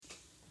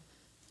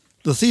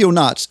The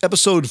Theonauts,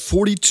 episode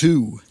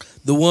 42.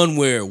 The one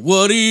where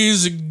what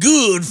is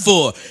good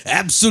for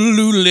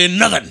absolutely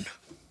nothing.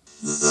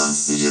 The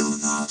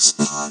Theonauts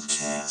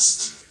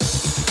Podcast.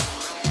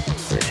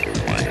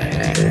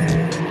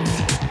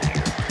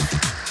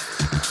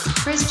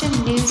 Christian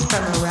news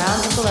from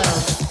around the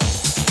globe.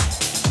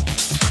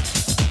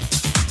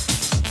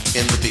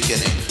 In the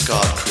beginning,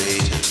 God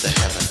created the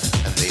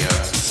heaven and the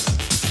earth.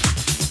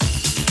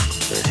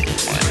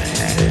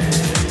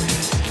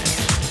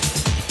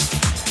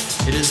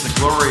 It is the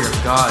glory of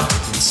God to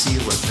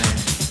conceal a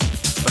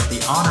thing, but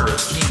the honor of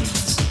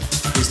kings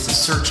is to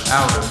search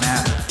out a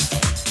matter.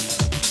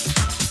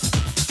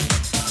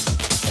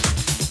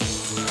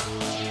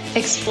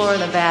 Explore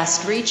the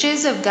vast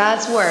reaches of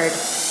God's Word.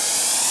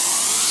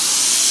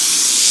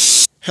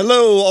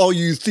 Hello, all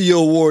you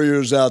Theo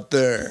warriors out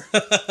there.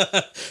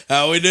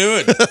 How we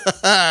doing?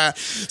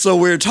 So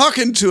we're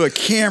talking to a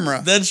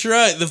camera. That's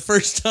right. The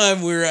first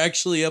time we were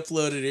actually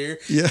uploaded here.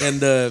 Yeah.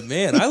 And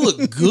man, I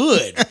look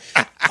good.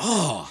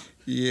 Oh,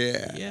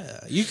 Yeah. yeah.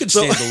 You could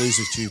stand to lose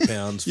a few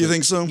pounds. You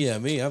think so? Yeah,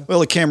 me. Well,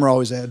 the camera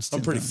always adds. I'm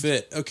 10 pretty pounds.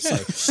 fit.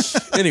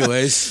 Okay.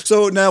 Anyways,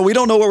 So now we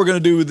don't know what we're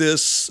going to do with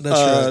this.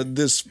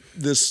 That's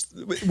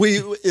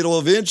right. It'll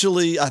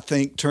eventually, I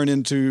think, turn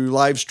into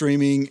live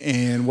streaming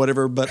and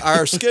whatever. But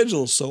our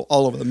schedule's so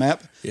all over the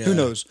map. Yeah. Who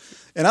knows?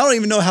 And I don't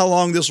even know how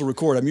long this will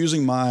record. I'm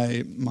using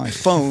my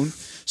phone,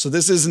 so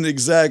this isn't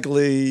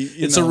exactly.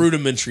 it's a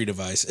rudimentary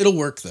device. It'll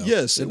work though.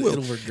 Yes, it will.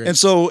 It'll work great.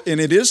 And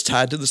it is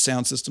tied to the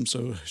sound system,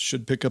 so it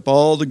should pick up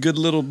all the good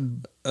little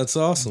That's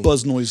awesome.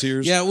 buzz noise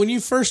here. Yeah, when you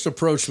first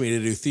approached me to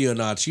do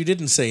Theonauts, you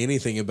didn't say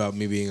anything about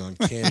me being on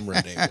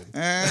camera, David. But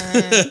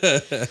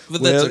that's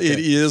Well, okay. it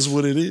is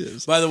what it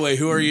is. By the way,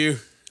 who are you?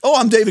 Oh,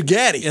 I'm David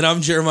Gaddy. And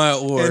I'm Jeremiah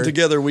Orr. And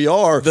together we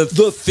are the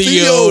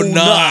Theonauts.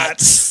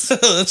 Theonauts.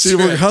 That's See,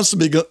 right. we're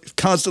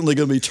constantly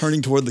going to be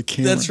turning toward the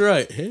camera. That's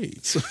right. Hey.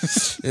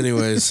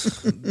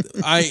 Anyways,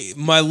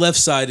 my left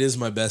side is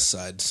my best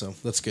side, so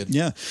that's good.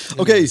 Yeah.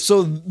 Okay,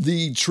 so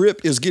the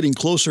trip is getting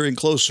closer and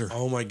closer.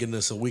 Oh my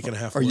goodness, a week and a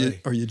half Are away.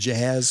 you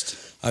jazzed?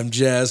 I'm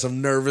jazzed.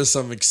 I'm nervous.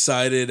 I'm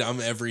excited.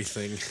 I'm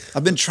everything.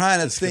 I've been trying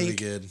to It's gonna be think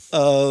good.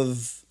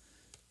 of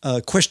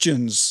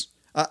questions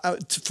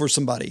for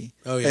somebody.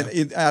 Oh, yeah.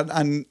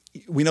 And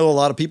we know a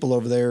lot of people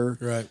over there.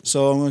 Right.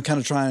 So I'm going to kind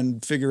of try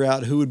and figure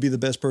out who would be the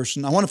best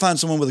person. I want to find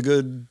someone with a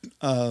good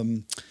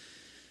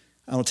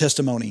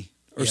testimony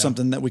or Yeah.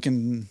 something that we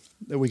can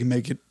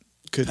make it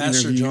could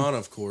Pastor interview. John,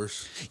 of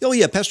course. Oh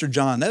yeah, Pastor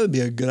John. That would be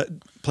a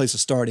good place to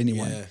start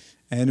anyway. Yeah.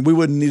 And we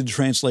wouldn't need a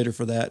translator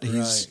for that.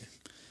 Right.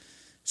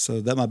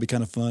 So that might be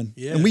kind of fun.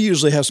 Yeah. And we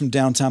usually have some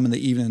downtime in the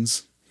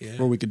evenings Yeah.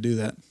 where we could do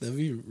that. That'd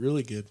be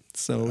really good.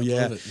 So I'd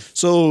yeah. love it.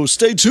 So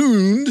stay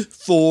tuned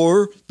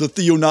for the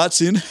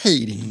Theonauts in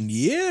Haiti.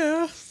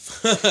 Yeah.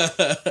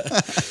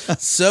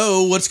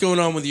 So, what's going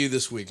on with you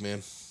this week,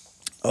 man?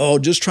 Oh,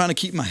 just trying to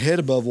keep my head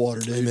above water,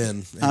 dude.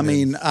 Amen. I Amen.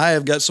 mean, I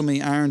have got so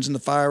many irons in the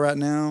fire right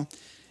now.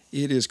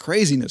 It is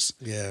craziness.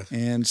 Yeah.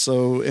 And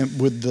so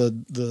with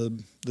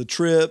the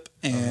trip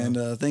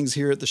and things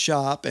here at the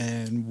shop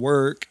and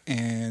work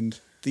and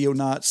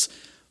Theonauts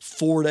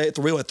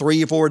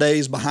 3 or 4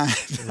 days behind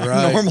our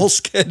Right. normal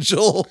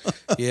schedule.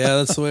 Yeah,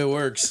 that's the way it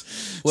works.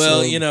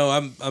 Well,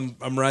 So-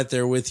 I'm right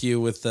there with you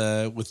with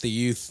the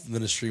youth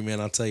ministry, man.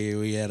 I'll tell you,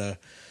 we had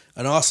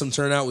an awesome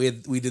turnout.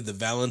 We did the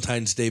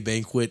Valentine's Day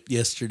banquet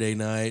yesterday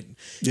night.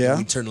 Yeah.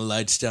 We turned the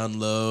lights down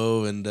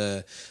low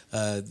and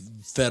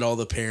fed all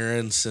the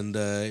parents, and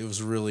it was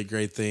a really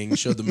great thing.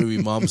 Showed the movie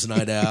Mom's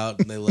Night Out,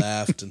 and they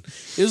laughed, and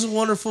it was a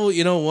wonderful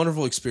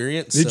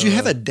experience. Did So, you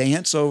have a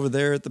dance over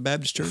there at the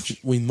Baptist church?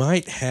 We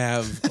might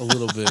have a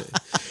little bit.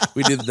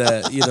 We did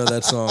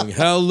that song.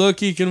 How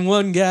lucky can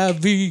one guy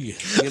be?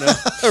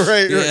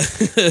 right. Yeah.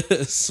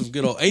 Some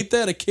good old. Ain't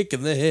that a kick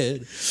in the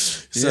head?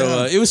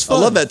 So Yeah. it was fun.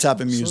 I love that type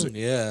of music. Fun,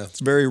 yeah. It's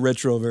very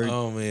retro, very.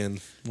 Oh man,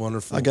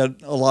 wonderful. I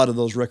got a lot of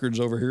those records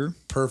over here.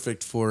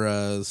 perfect for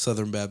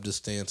Southern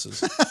Baptist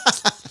dances.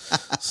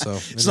 So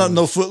It's not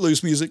no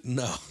Footloose music.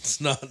 No, it's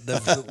not.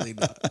 Definitely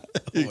not. Oh,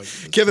 my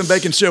goodness. Kevin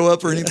Bacon show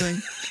up or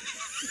anything?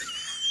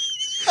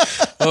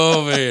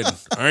 Oh man,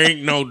 I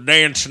ain't no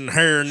dancing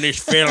here in this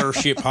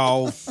fellowship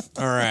hall.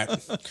 All right.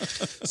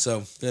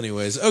 So,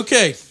 anyways,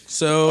 okay.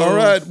 So, All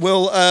right.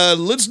 Well,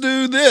 let's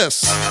do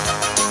this.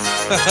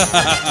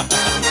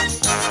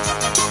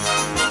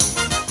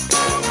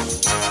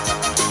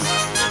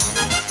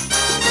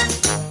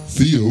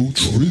 Theo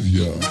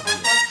Trivia.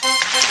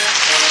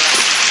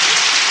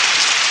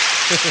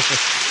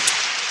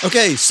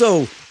 Okay,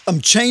 so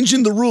I'm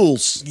changing the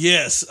rules.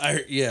 Yes,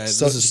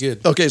 this is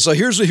good. Okay, so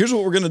here's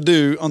what we're going to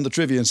do on the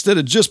trivia. Instead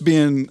of just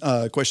being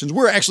questions,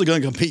 we're actually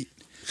going to compete.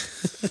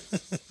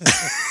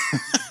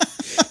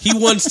 He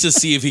wants to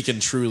see if he can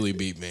truly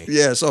beat me.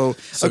 Yeah, so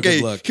okay,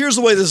 good luck. here's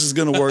the way this is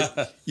going to work.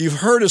 You've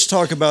heard us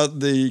talk about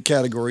the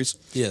categories.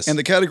 Yes. And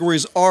the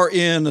categories are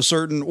in a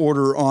certain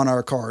order on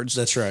our cards.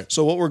 That's right.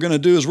 So what we're going to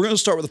do is we're going to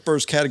start with the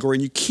first category,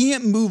 and you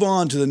can't move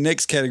on to the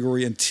next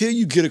category until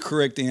you get a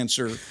correct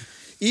answer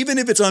even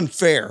if it's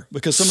unfair,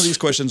 because some of these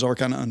questions are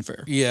kind of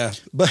unfair. Yeah,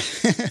 But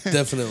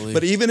definitely.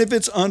 But even if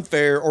it's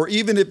unfair, or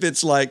even if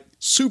it's like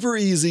super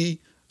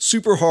easy,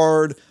 super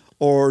hard,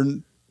 or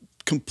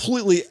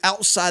completely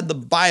outside the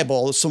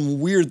Bible, some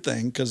weird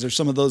thing, because there's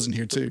some of those in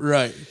here too.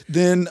 Right.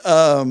 Then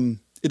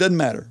it doesn't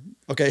matter.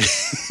 Okay.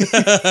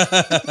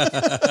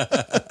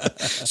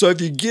 So if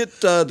you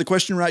get the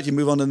question right, you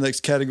move on to the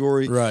next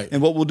category. Right.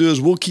 And what we'll do is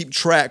we'll keep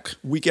track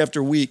week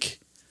after week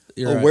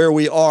You're of right. where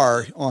we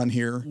are on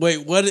here.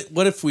 Wait, what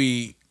if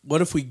we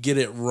get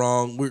it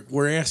wrong?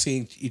 We're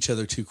asking each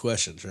other 2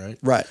 questions, right?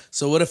 Right.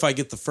 So what if I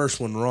get the first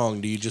one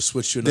wrong? Do you just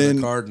switch to another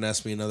Then- card and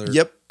ask me another?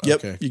 Yep.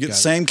 Okay, You get the got it.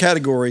 same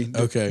category.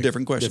 Okay.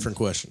 Different question. Different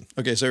question.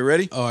 Okay. So you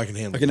ready? Oh, I can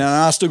handle Okay. it.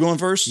 Now I'm still going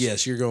first.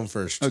 Yes, you're going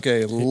first.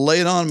 Okay. Lay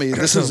it on me.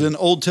 This is an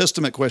Old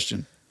Testament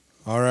question.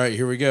 All right,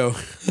 here we go.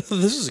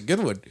 This is a good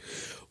one.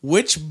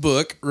 Which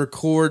book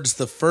records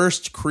the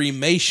first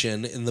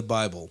cremation in the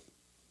Bible?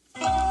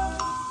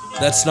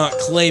 That's not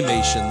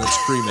claymation, that's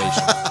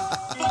cremation.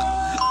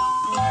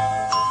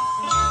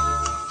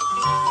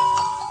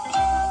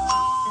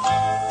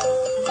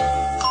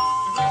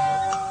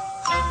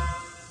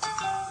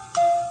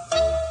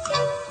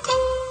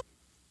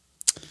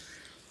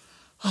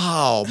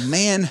 Oh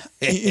man,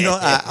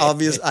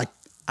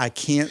 I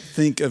can't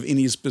think of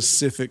any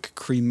specific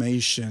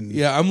cremation.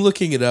 Yeah, I'm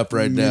looking it up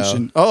right now.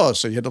 mentioned. Oh,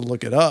 so you had to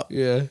look it up.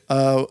 Yeah.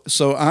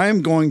 So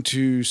I'm going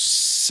to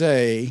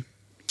say,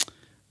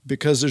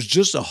 because there's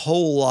just a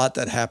whole lot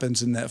that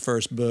happens in that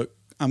first book,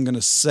 I'm going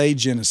to say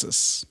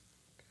Genesis.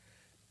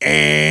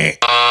 It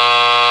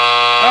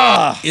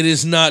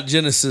is not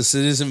Genesis.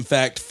 It is, in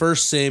fact, 1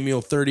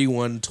 Samuel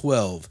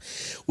 31:12,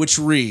 which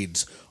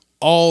reads,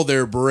 "All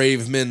their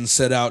brave men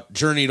set out,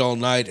 journeyed all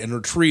night, and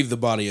retrieved the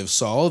body of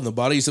Saul and the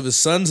bodies of his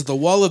sons at the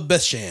wall of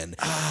Bethshan.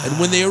 And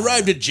when they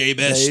arrived at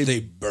Jabesh,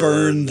 they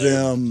burned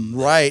them."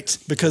 Right,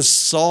 because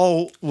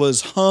Saul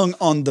was hung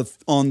on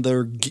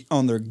their gate,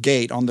 on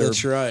their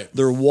That's right.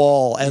 their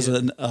wall as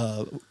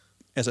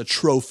as a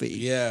trophy.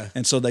 Yeah.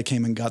 And so they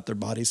came and got their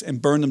bodies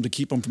and burned them to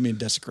keep them from being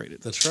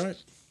desecrated. That's right.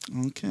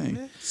 Okay.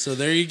 So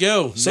there you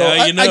go. So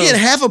now you know. I get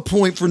half a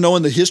point for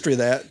knowing the history of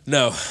that.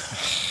 No.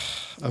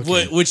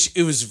 Which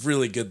it was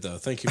really good, though.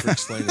 Thank you for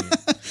explaining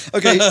it.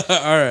 Okay.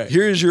 All right.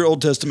 Here's your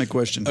Old Testament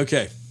question.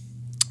 Okay.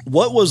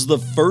 What was the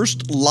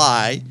first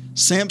lie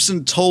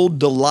Samson told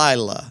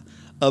Delilah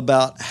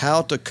about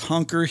how to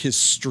conquer his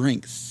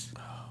strength?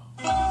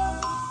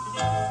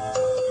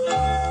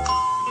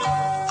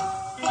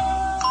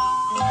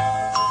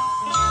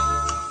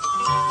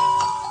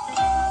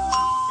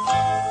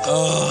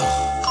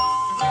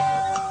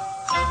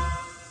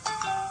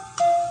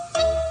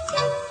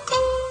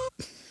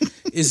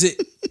 Is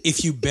it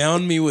if you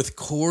bound me with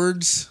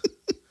cords?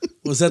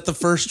 Was that the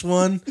first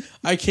one?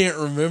 I can't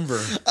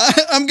remember.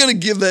 I'm going to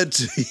give that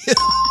to you.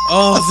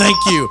 Oh, thank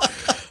you.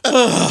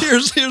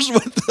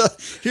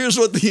 Here's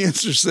what the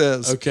answer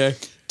says. Okay.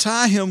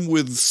 Tie him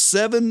with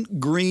 7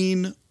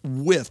 green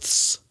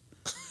withs.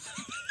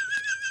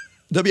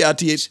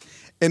 WITH.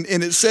 And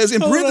it says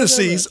in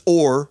parentheses,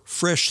 or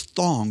fresh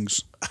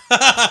thongs.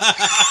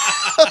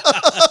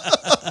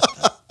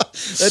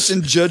 That's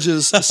in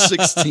Judges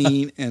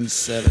 16 and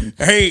 7.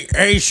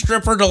 Hey,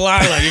 stripper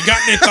Delilah, you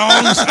got any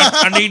thongs?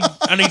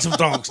 I need some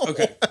thongs.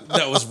 Okay,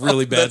 that was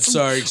really bad. That's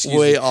Sorry, excuse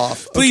way me.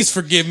 off. Please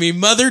forgive me,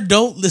 Mother.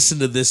 Don't listen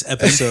to this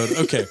episode.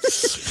 Okay.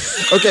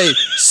 Okay,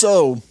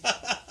 so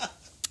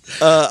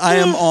I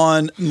am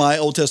on my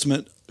Old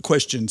Testament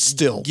question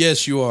still.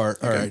 Yes, you are.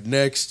 All right.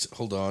 Next,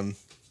 hold on.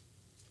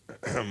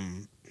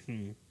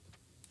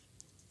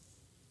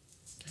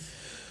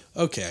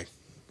 Okay,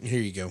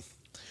 here you go.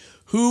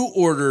 Who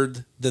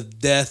ordered the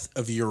death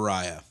of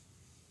Uriah?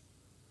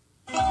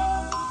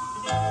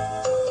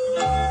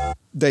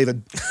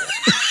 David.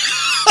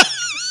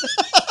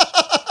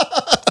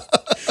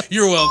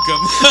 You're welcome.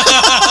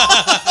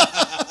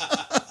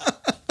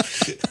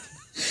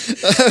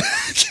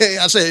 Okay,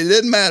 I say it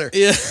didn't matter.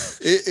 Yeah,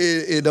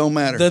 It don't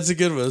matter. that's a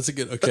good one. That's a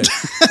good. Okay.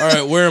 All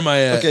right, where am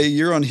I at? Okay,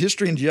 you're on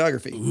history and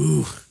geography.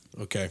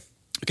 Okay.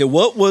 Okay,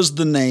 what was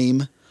the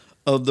name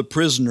of the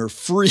prisoner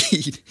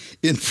freed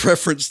in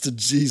preference to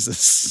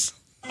Jesus?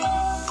 You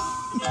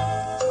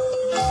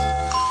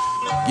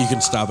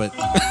can stop it.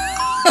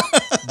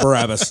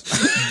 Barabbas.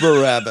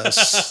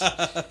 Barabbas.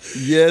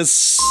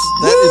 Yes,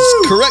 that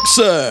is correct,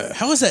 sir.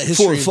 How is that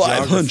history For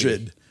and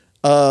geography?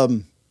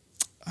 500.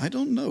 I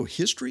don't know.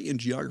 History and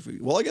geography.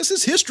 Well, I guess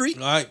it's history.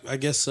 I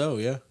guess so,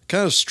 yeah.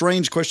 Kind of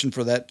strange question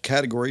for that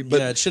category. But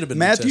Yeah, it should have been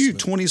New Matthew Testament.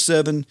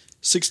 27,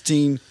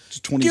 16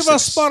 to 26. Give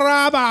us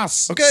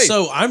Barabbas. Okay.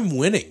 So I'm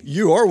winning.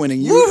 You are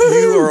winning.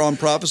 You are on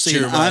prophecy,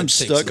 and Jeremiah I'm takes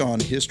stuck it. on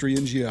history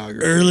and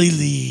geography. Early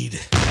lead.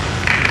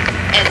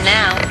 And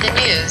now the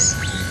news.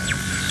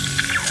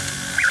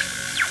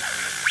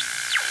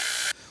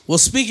 Well,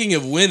 speaking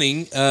of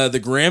winning, the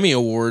Grammy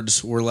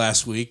Awards were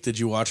last week. Did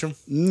you watch them?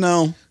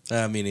 No.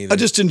 Me neither. I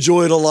just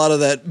enjoyed a lot of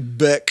that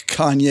Beck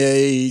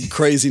Kanye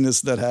craziness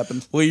that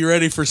happened. Well, you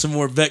ready for some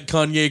more Beck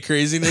Kanye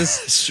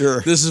craziness?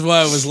 Sure. This is why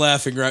I was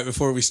laughing right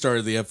before we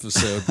started the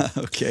episode.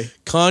 Okay.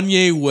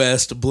 Kanye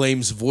West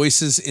blames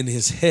voices in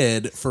his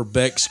head for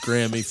Beck's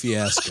Grammy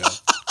fiasco.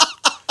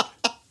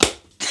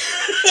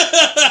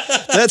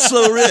 That's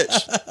so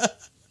rich.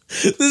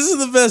 This is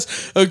the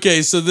best.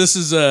 Okay, so this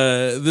is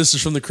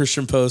from the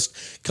Christian Post.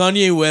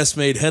 Kanye West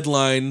made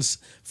headlines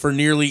for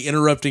nearly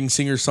interrupting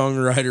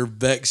singer-songwriter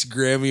Beck's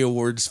Grammy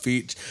Award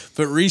speech,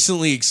 but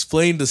recently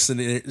explained the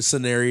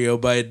scenario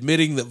by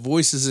admitting that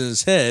voices in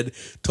his head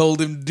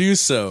told him to do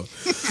so.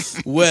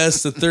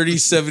 West, the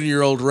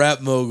 37-year-old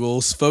rap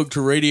mogul, spoke to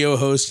radio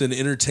host and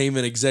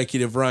entertainment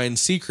executive Ryan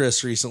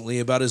Seacrest recently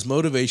about his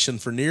motivation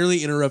for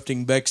nearly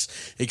interrupting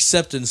Beck's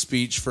acceptance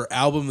speech for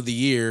Album of the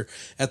Year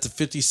at the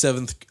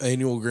 57th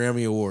Annual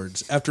Grammy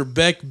Awards. After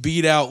Beck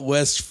beat out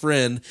West's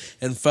friend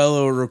and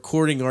fellow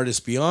recording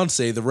artist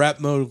Beyonce, the rap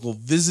mogul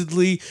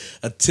visibly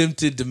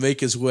attempted to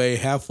make his way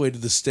halfway to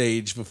the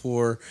stage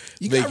before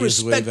making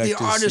his way back to his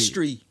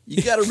seat.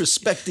 You got to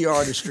respect the artistry.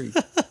 You got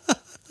to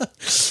respect the artistry.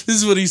 This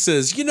is what he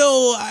says. You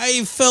know,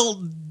 I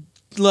felt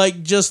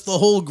like just the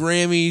whole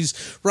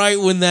Grammys, right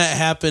when that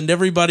happened,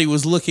 everybody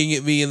was looking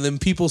at me and then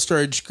people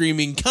started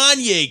screaming,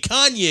 Kanye,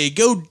 Kanye,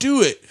 go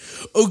do it.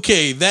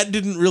 Okay, that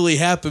didn't really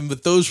happen,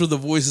 but those were the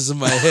voices in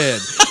my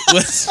head.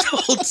 West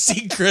told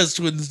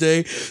Seacrest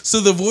Wednesday. So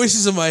the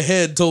voices in my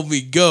head told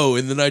me go,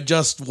 and then I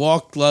just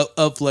walked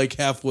up like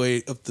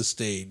halfway up the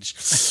stage.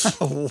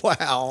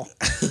 Wow.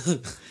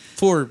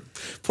 Poor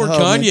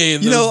Kanye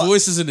man. and those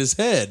voices in his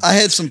head. I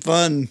had some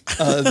fun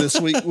this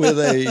week with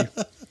a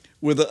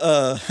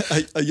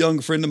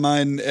young friend of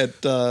mine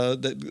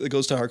that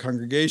goes to our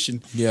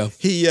congregation. Yeah.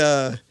 He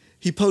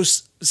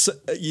posts,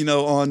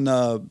 on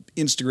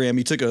Instagram.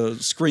 He took a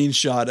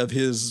screenshot of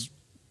his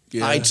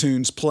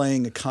iTunes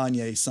playing a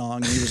Kanye song,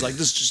 and he was like,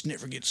 "This just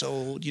never gets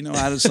old,"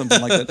 I did something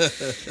like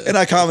that. And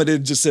I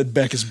commented, just said,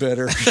 "Beck is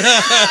better."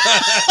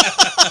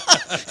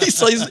 He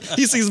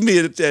sees me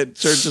at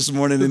church this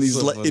morning, and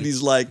he's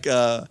like,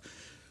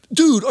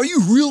 dude, are you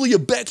really a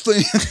Beck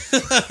fan?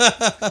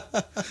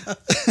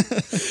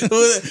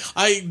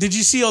 Did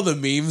you see all the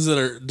memes that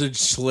are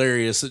just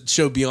hilarious? It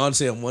showed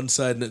Beyonce on one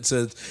side and it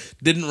says,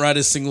 didn't write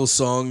a single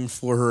song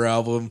for her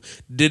album,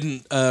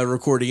 didn't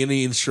record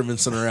any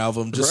instruments on her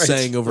album, just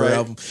sang over her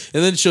album.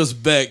 And then it shows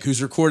Beck,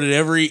 who's recorded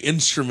every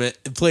instrument,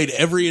 played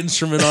every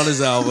instrument on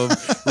his album,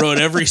 wrote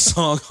every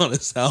song on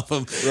his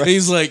album. Right. And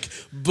he's like,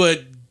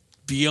 but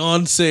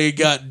Beyonce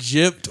got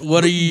gypped.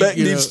 What are you? Beck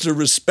needs to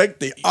respect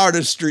the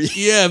artistry.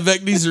 Yeah,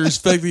 Beck needs to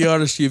respect the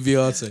artistry of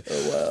Beyonce.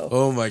 Oh wow.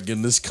 Oh my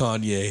goodness,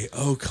 Kanye.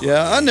 Oh Kanye.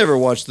 Yeah, I never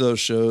watched those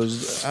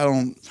shows. I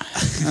don't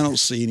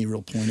see any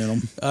real point in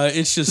them.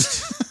 It's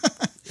just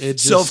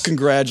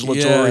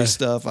self-congratulatory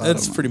stuff.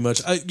 That's pretty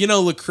much.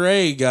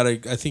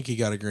 Lecrae I think he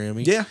got a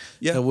Grammy.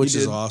 Yeah, which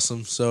is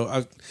awesome. So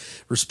I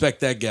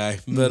respect that guy.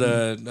 But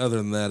other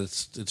than that,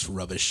 it's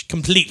rubbish.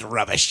 Complete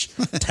rubbish.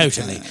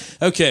 Totally.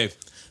 Okay.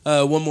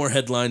 One more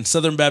headline.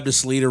 Southern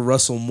Baptist leader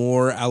Russell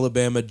Moore,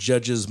 Alabama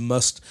judges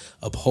must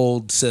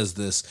uphold, says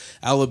this.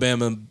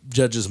 Alabama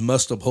judges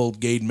must uphold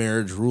gay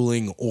marriage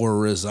ruling or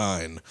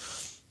resign.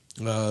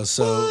 This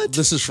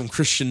is from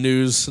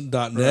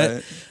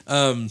christiannews.net.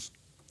 Right.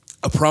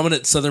 A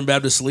prominent Southern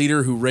Baptist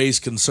leader who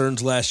raised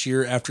concerns last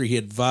year after he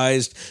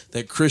advised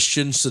that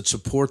Christians should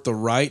support the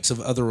rights of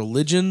other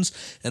religions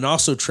and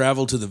also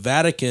traveled to the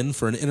Vatican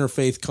for an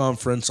interfaith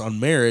conference on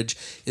marriage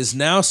is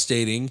now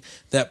stating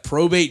that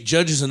probate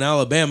judges in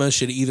Alabama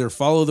should either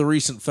follow the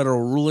recent federal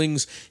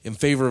rulings in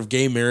favor of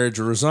gay marriage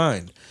or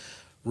resign.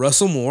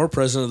 Russell Moore,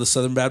 president of the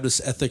Southern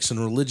Baptist Ethics and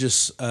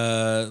Religious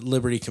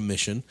Liberty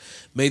Commission,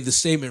 made the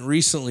statement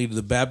recently to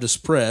the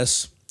Baptist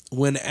Press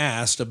when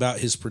asked about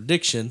his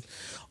prediction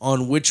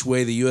on which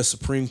way the U.S.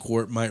 Supreme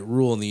Court might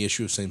rule on the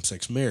issue of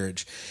same-sex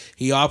marriage.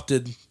 He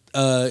opined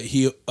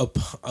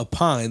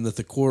that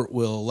the court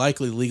will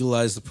likely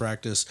legalize the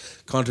practice,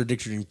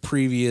 contradicting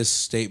previous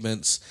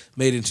statements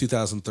made in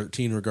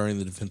 2013 regarding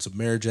the Defense of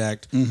Marriage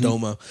Act,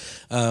 DOMA.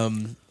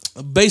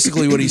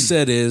 Basically, what he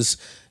said is,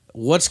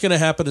 what's going to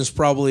happen is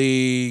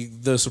probably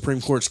the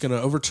Supreme Court's going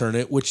to overturn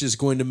it, which is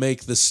going to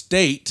make the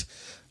state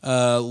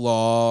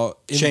law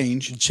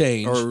change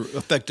or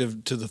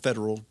effective to the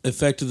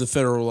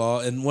federal law.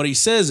 And what he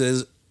says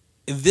is,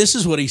 this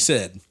is what he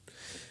said: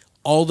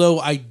 although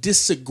I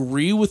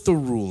disagree with the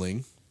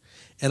ruling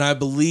and I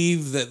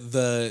believe that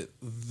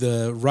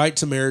the right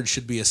to marriage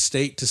should be a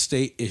state to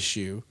state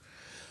issue,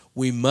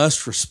 we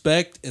must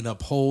respect and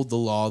uphold the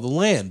law of the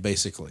land,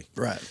 basically.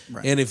 Right.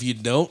 And if you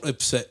don't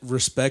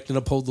respect and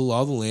uphold the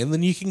law of the land,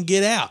 then you can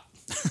get out.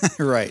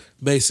 Right.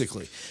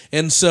 Basically.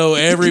 And so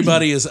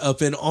everybody is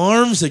up in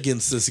arms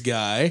against this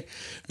guy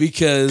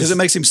because it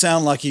makes him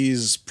sound like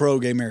he's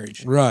pro-gay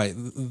marriage. Right.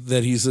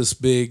 That he's this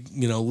big,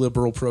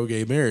 liberal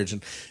pro-gay marriage.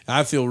 And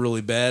I feel really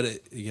bad.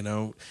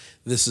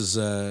 This is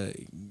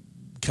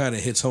kind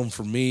of hits home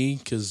for me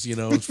because,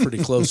 it's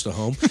pretty close to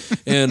home.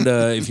 And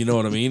if you know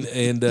what I mean.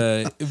 And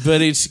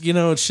but it's,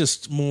 it's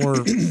just more...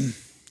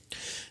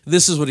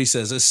 This is what he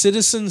says. As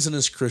citizens and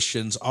as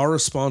Christians, our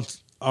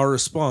response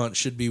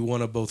should be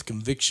one of both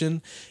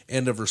conviction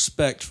and of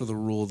respect for the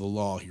rule of the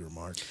law, he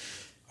remarked.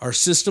 Our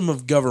system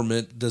of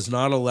government does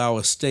not allow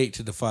a state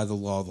to defy the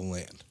law of the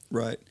land.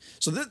 Right.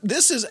 So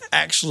this is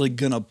actually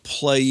going to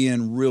play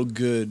in real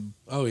good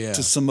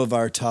to some of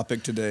our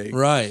topic today.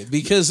 Right.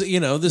 Because,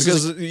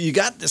 you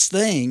got this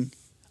thing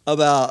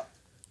about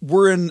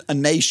we're in a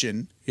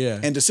nation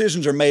and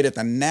decisions are made at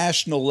the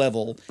national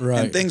level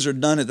and things are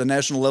done at the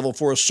national level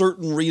for a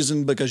certain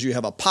reason because you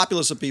have a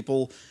populace of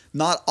people,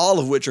 not all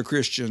of which are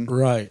Christian.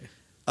 Right.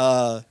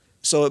 So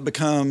it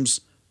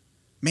becomes,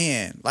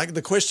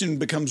 the question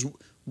becomes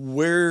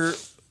where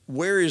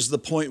is the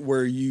point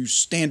where you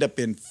stand up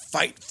and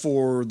fight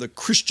for the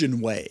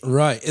Christian way?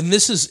 Right. And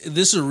this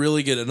is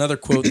really good. Another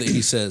quote that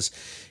he says,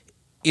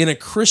 in a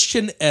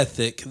Christian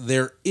ethic,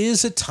 there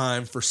is a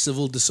time for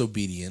civil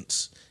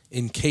disobedience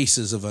in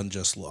cases of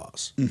unjust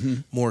laws. Mm-hmm.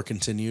 Moore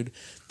continued,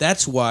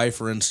 that's why,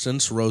 for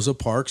instance, Rosa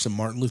Parks and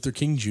Martin Luther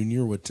King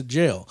Jr. went to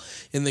jail.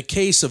 In the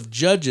case of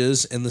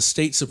judges and the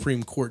state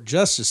Supreme Court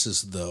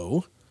justices,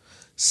 though,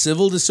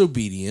 civil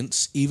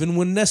disobedience, even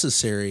when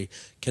necessary,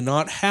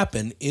 cannot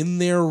happen in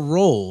their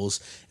roles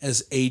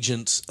as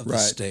agents of the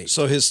state.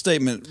 So his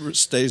statement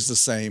stays the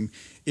same.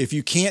 If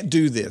you can't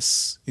do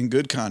this in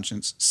good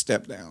conscience,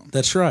 step down.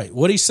 That's right.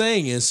 What he's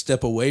saying is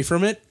step away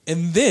from it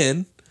and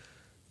then,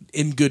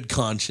 in good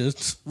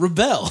conscience,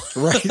 rebel.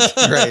 Right.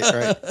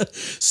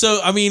 So,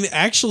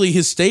 actually,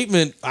 his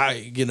statement,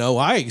 I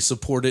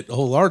support it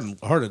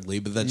wholeheartedly,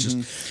 but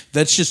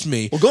that's just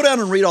me. Well, go down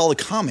and read all the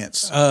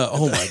comments.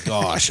 Oh my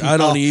gosh, I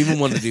don't even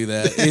want to do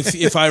that.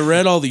 If I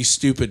read all these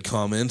stupid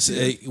comments,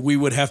 we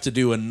would have to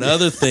do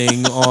another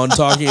thing on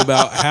talking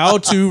about how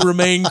to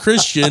remain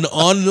Christian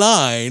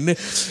online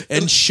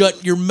and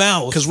shut your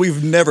mouth. Because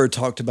we've never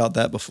talked about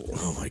that before.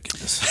 Oh my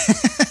goodness.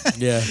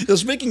 Yeah. So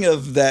speaking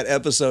of that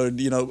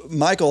episode,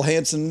 Michael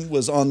Hansen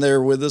was on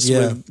there with us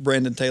with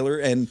Brandon Taylor,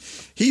 and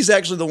he's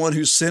actually the one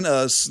who sent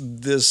us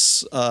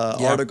this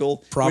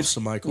article. Props to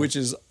Michael, which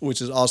is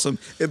awesome.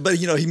 But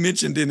he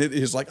mentioned in it,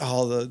 he's like,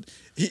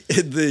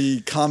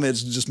 the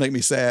comments just make me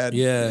sad.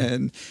 Yeah,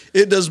 and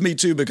it does me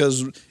too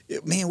because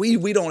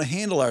we don't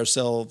handle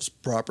ourselves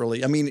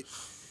properly.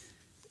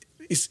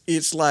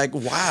 It's like,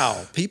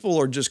 wow, people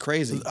are just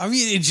crazy.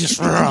 It's just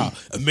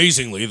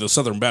amazingly, the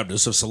Southern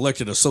Baptists have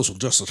selected a social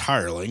justice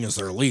hireling as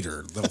their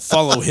leader. They'll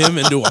follow him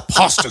into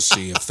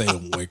apostasy if they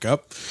don't wake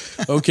up.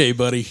 Okay,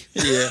 buddy.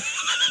 Yeah.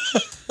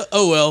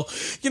 Oh well,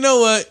 you know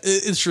what?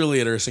 It's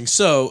really interesting.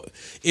 So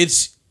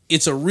it's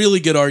a really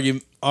good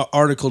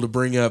article to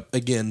bring up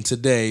again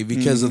today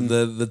because of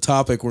the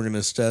topic we're going to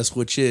discuss,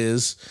 which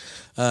is,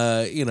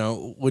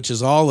 which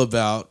is all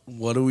about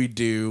what do we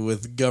do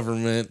with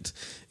government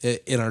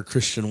in our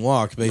Christian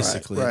walk,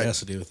 basically. Right. It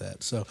has to do with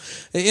that. So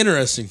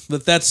interesting.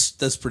 But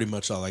that's pretty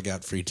much all I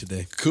got for you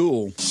today.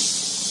 Cool.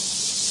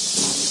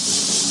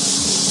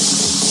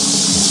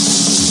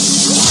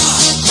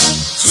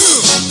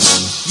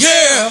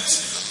 Yeah.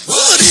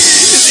 What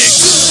is it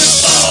good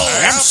for?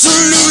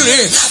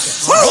 Absolutely.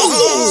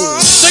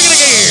 Sing it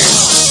again.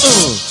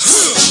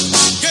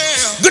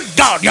 Yeah. Good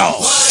God,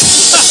 y'all.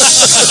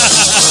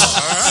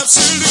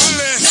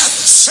 Absolutely.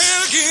 Say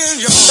it again,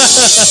 y'all.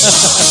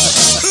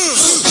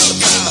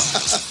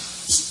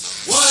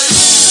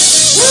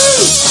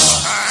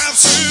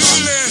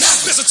 Absolutely.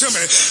 Listen to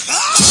me.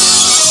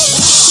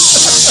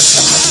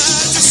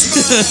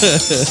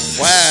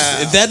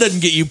 Wow. If that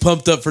doesn't get you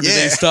pumped up for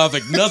today's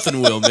topic,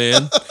 nothing will,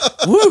 man.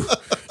 Woo.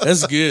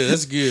 That's good.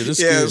 That's good.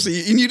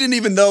 See, and you didn't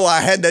even know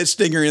I had that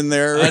stinger in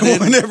there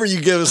whenever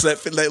you give us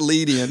that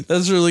lead in.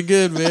 That's really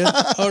good, man.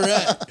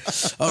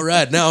 All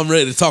right. Now I'm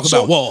ready to talk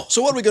about war.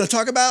 So what are we going to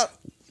talk about?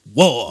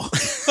 War.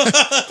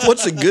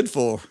 What's it good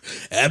for?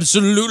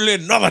 Absolutely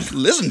nothing.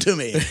 Listen to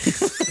me.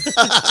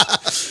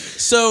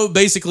 So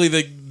basically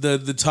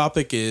the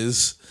topic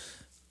is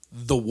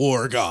the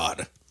war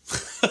god.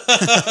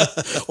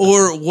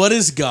 Or what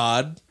does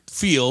God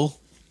feel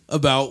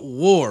about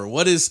war?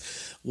 What is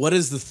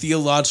the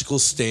theological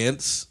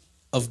stance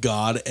of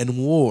God and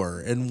war?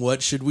 And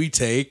what should we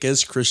take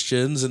as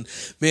Christians? And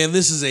man,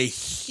 this is a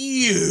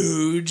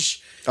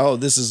huge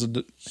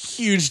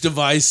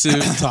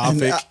divisive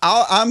topic.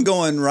 I'm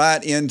going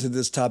right into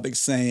this topic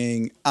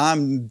saying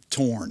I'm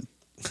torn.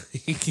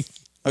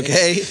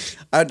 Okay,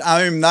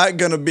 I'm not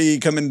going to be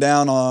coming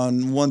down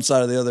on one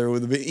side or the other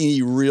with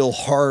any real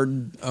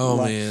hard.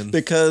 Man,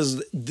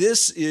 because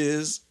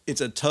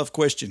it's a tough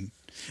question,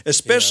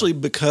 especially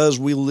because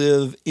we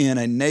live in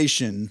a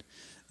nation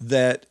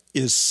that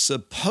is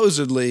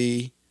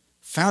supposedly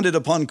founded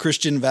upon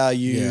Christian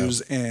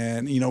values,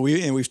 and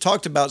we've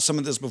talked about some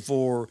of this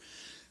before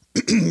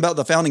about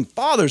the founding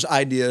fathers'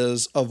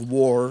 ideas of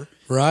war,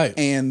 right,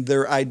 and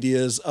their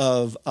ideas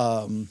of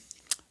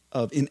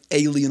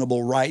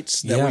inalienable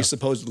rights that we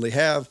supposedly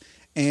have,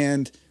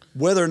 and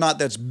whether or not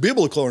that's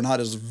biblical or not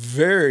is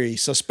very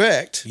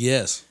suspect.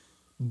 Yes.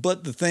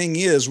 But the thing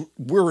is,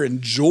 we're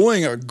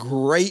enjoying a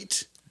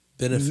great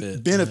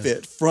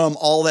benefit from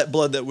all that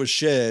blood that was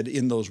shed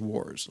in those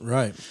wars.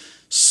 Right.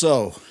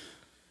 So,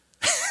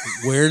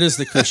 Where does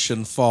the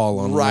Christian fall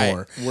on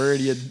war?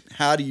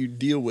 How do you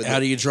deal with it? How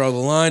do you draw the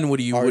line? What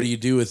do you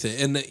do with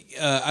it? And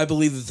I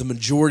believe that the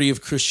majority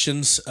of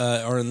Christians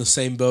are in the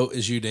same boat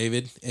as you,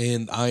 David,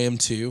 and I am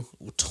too,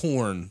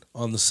 torn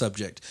on the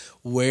subject.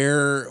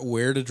 Where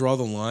to draw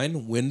the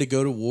line? When to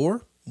go to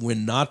war?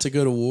 When not to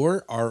go to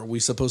war? Are we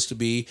supposed to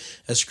be,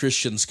 as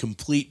Christians,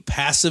 complete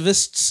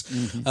pacifists,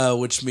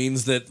 which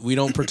means that we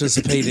don't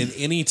participate in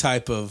any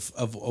type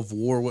of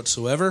war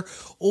whatsoever?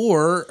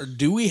 Or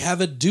do we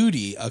have a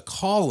duty, a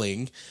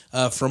calling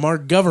from our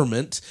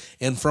government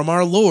and from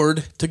our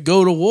Lord to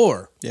go to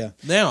war? Yeah.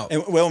 Now,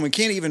 we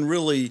can't even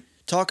really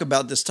talk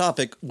about this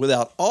topic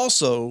without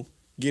also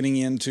getting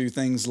into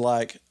things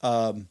like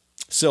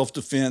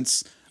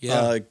self-defense.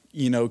 Yeah.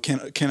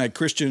 Can a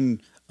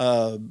Christian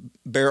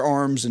bear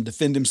arms and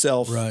defend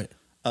himself? Right.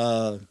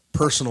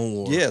 Personal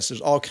war. Yes,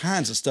 there's all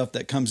kinds of stuff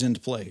that comes into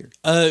play here.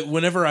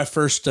 Whenever I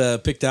first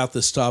picked out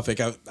this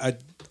topic,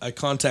 I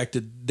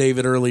contacted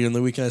David earlier in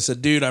the week and I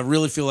said, dude, I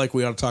really feel like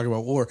we ought to talk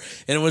about war.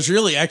 And it was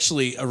really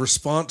actually a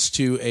response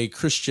to a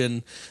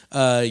Christian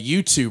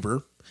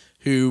YouTuber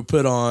who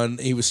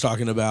he was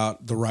talking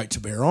about the right to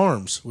bear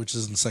arms, which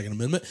is in the Second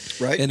Amendment.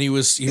 Right. And he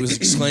was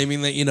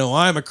exclaiming that,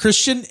 I'm a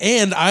Christian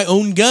and I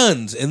own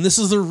guns. And this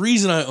is the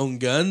reason I own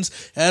guns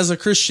as a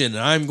Christian.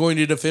 And I'm going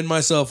to defend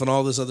myself and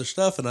all this other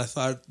stuff. And I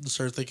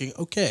started thinking,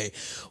 okay,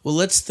 well,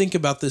 let's think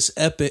about this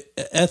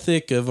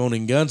ethic of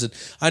owning guns. And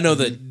I know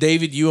that,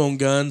 David, you own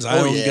guns. I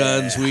own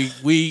guns.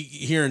 We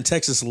here in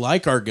Texas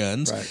like our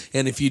guns. Right.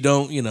 And if you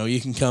don't,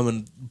 you can come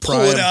and pull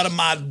it out of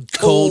my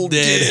cold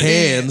dead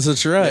hands.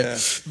 That's right. Yeah.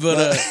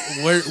 But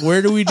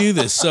where do we do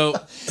this? So,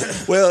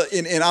 well,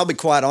 and I'll be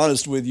quite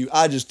honest with you.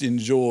 I just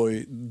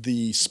enjoy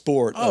the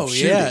sport. Oh, of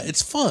shooting. Yeah,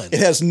 it's fun. It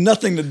has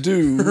nothing to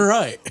do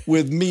right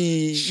with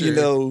me,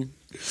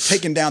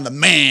 taking down the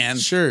man,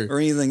 or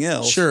anything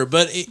else. Sure,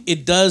 but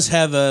it does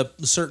have a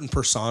certain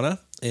persona.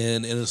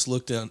 And it's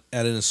looked at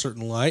in a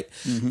certain light.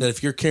 That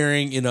if you're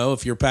carrying,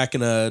 if you're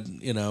packing a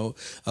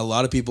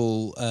lot of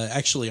people.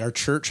 Actually, our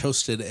church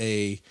hosted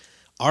a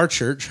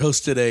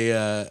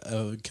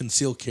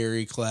concealed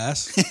carry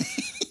class.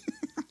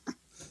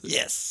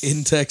 Yes.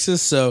 In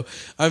Texas. So,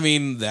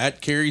 that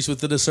carries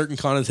with it a certain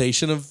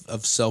connotation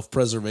of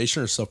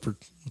self-preservation or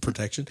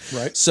self-protection.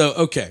 Right. So,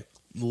 okay,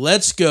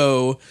 let's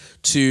go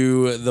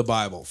to the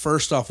Bible.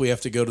 First off, we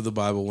have to go to the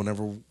Bible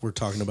whenever we're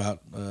talking about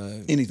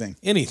anything.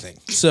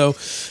 So,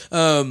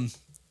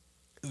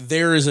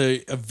 there is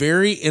a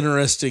very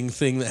interesting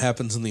thing that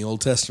happens in the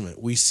Old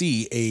Testament. We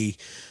see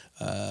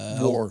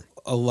war.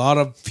 A lot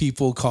of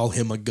people call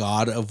him a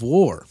god of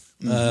war,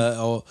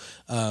 a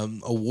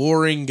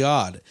warring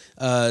god.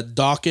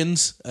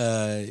 Dawkins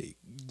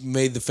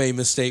made the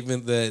famous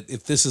statement that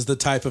if this is the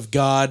type of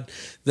God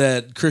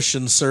that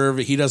Christians serve,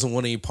 he doesn't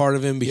want any part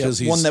of him because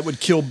he's one that would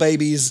kill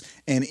babies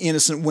and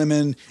innocent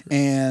women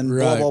and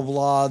blah blah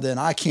blah. Then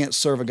I can't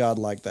serve a God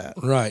like that.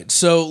 Right.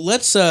 So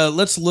let's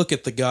look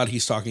at the God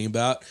he's talking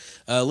about.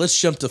 Let's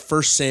jump to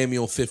 1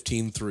 Samuel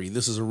 15:3.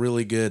 This is a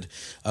really good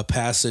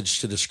passage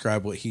to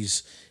describe what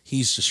he's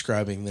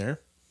describing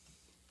there.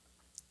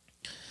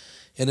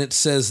 And it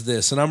says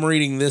this, and I'm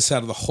reading this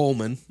out of the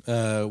Holman.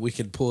 We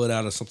could pull it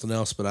out of something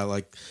else, but I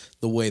like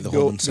the way the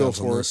Holman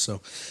sounds on this.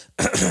 So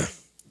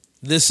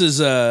this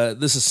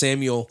is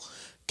Samuel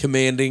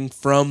commanding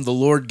from the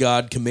Lord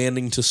God,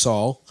 commanding to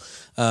Saul,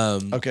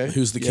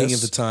 who's the king at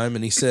the time,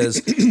 and he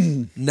says,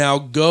 "Now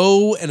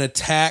go and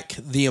attack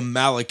the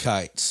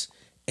Amalekites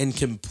and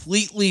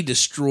completely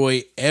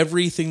destroy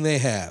everything they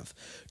have.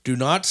 Do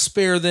not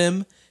spare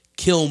them.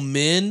 Kill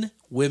men,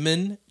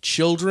 women,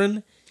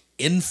 children,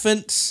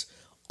 infants,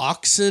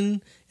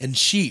 oxen, and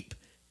sheep,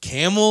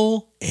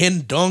 camel,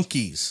 and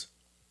donkeys."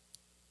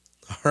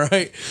 All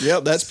right. Yeah,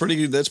 that's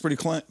pretty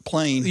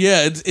plain.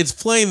 Yeah, it's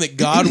plain that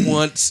God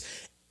wants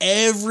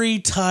every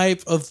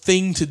type of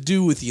thing to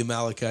do with the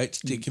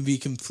Amalekites. It can be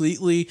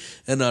completely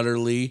and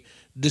utterly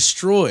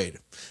destroyed.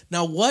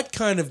 Now, what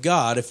kind of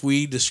God, if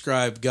we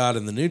describe God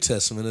in the New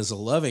Testament as a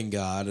loving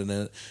God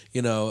and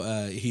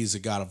he's a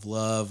God of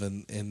love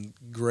and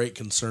great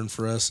concern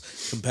for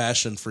us,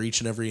 compassion for each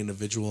and every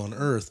individual on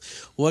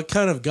earth, what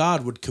kind of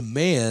God would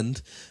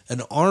command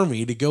an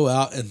army to go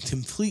out and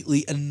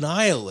completely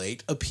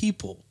annihilate a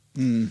people?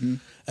 Mm-hmm.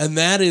 And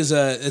that is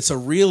it's a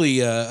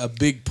really a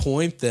big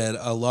point that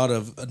a lot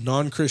of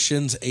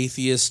non-Christians,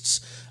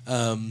 atheists,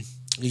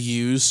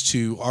 use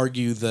to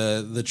argue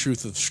the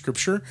truth of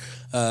Scripture,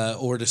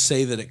 or to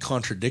say that it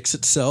contradicts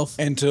itself,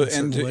 and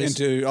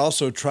to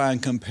also try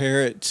and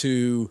compare it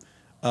to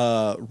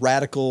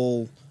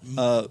radical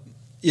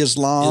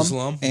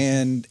Islam.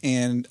 And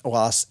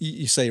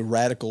you say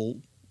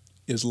radical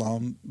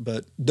Islam,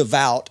 but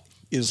devout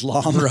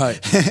Islam, right?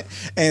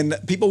 And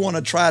people want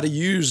to try to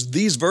use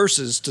these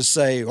verses to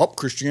say, "Oh,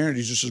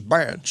 Christianity is just as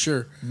bad."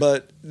 Sure,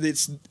 but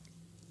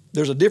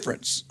there's a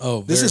difference.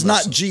 Oh, this is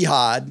not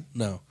jihad,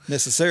 no,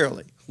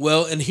 necessarily.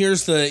 Well, and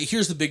here's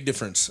the big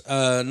difference.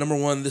 Number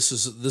one, this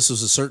was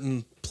a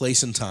certain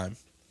place and time.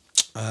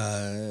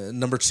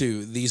 Number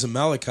two, these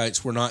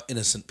Amalekites were not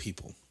innocent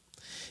people.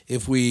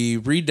 if we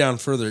read down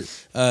further,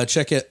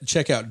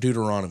 check out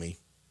Deuteronomy,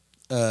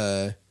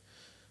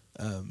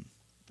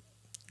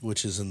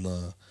 which is in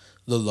the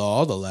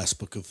law, the last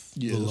book of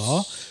the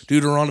law.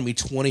 Deuteronomy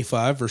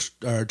 25,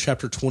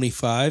 chapter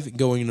 25,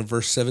 going into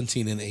verse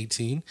 17 and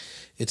 18.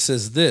 It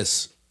says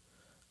this.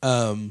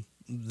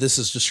 This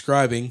is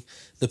describing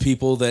the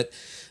people that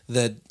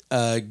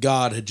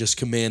God had just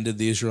commanded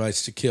the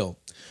Israelites to kill.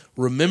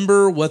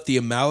 Remember what the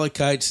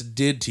Amalekites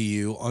did to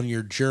you on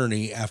your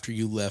journey after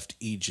you left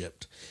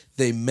Egypt.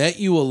 They met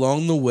you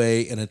along the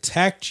way and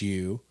attacked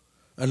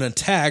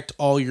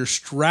all your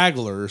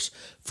stragglers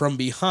from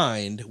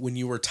behind when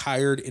you were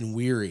tired and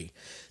weary.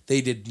 They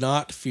did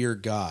not fear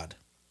God.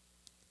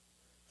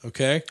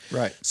 Okay?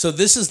 Right. So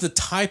this is the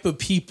type of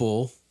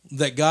people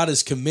that God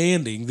is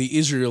commanding the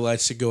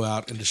Israelites to go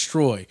out and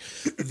destroy.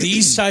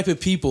 These type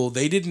of people,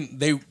 they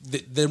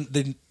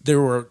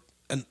were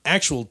an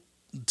actual,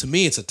 to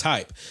me it's a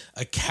type,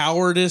 a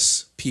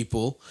cowardice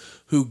people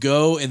who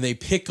go and they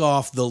pick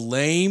off the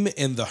lame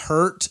and the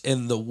hurt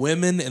and the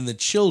women and the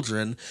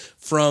children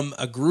from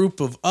a group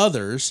of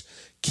others,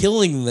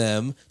 killing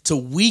them to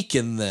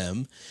weaken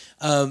them,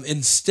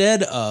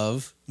 instead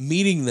of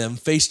meeting them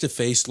face to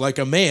face like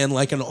a man,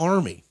 like an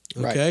army.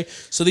 Okay, right.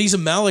 So these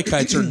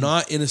Amalekites are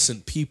not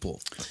innocent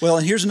people. Well,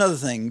 and here's another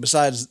thing.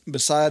 Besides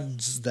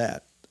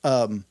that,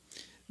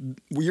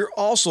 we're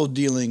also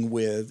dealing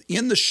with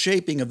in the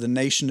shaping of the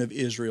nation of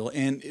Israel,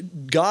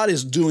 and God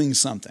is doing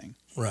something.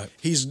 Right.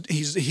 He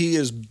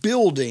is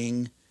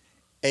building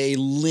a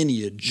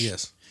lineage.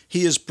 Yes.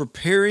 He is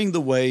preparing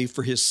the way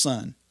for His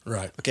Son.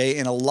 Right. Okay,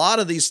 and a lot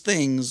of these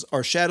things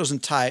are shadows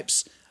and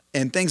types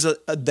and things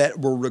that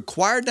were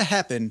required to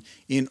happen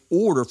in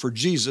order for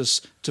Jesus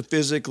to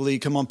physically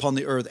come upon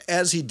the earth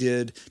as He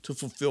did to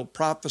fulfill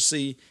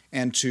prophecy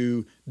and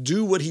to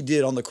do what He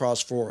did on the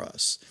cross for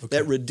us. Okay.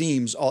 That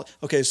redeems all.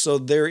 Okay, so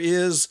there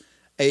is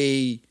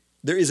a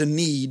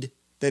need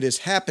that is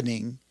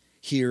happening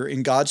here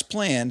in God's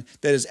plan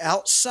that is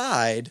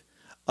outside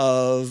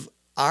of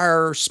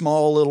our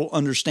small little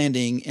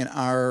understanding and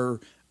our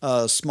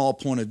small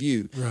point of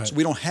view. Right. So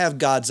we don't have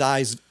God's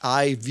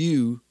eye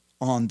view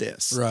on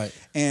this. Right.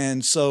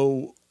 And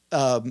so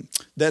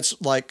that's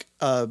like,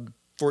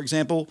 for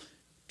example,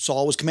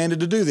 Saul was commanded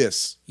to do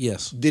this.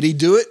 Yes. Did he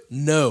do it?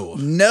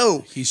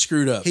 No. He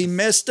screwed up. He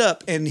messed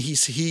up, and he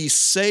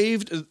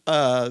saved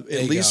at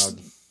least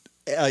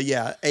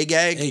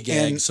Agag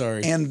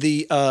and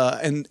the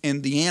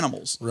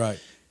animals. Right.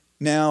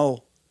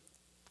 Now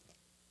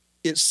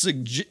it's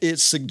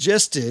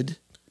suggested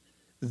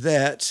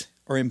that,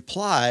 or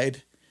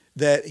implied,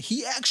 that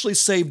he actually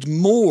saved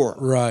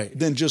more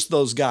than just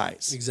those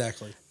guys.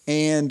 Exactly.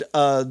 And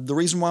the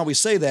reason why we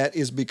say that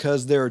is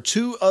because there are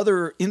two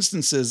other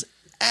instances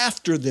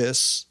after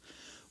this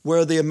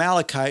where the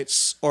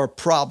Amalekites are a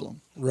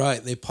problem.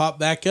 Right. They pop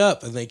back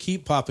up, and they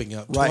keep popping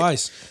up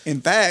twice. In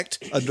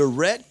fact, a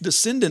direct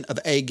descendant of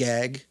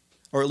Agag,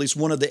 or at least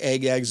one of the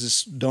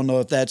Agags, don't know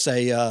if that's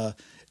a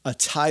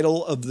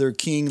title of their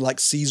king like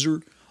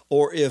Caesar,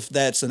 or if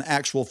that's an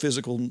actual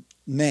physical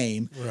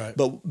name. Right.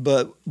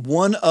 But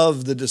one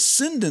of the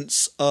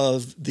descendants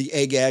of the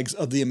Agags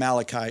of the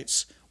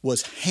Amalekites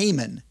was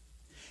Haman.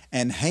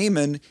 And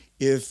Haman,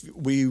 if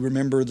we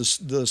remember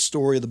the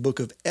story of the book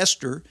of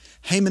Esther,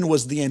 Haman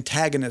was the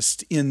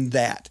antagonist in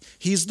that.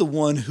 He's the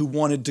one who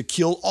wanted to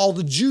kill all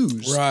the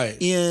Jews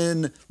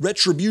in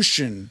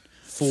retribution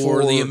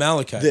for the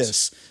Amalekites.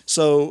 This.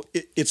 So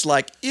it's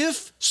like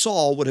if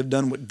Saul would have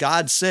done what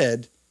God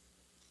said,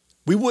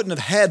 we wouldn't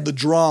have had the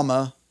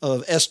drama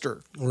of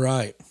Esther.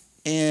 Right.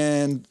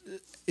 And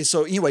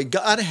so anyway,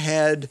 God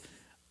had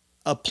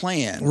a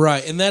plan.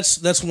 Right. And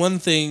that's one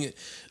thing.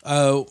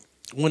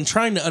 When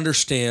trying to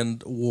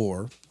understand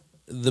war,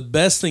 the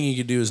best thing you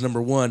can do is,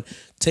 number one,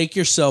 take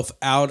yourself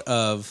out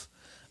of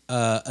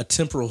your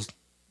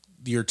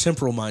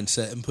temporal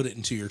mindset and put it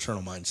into your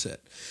eternal mindset.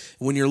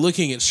 When you're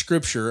looking at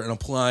Scripture and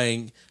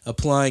applying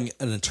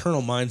an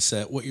eternal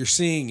mindset, what you're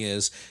seeing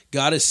is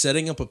God is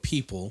setting up a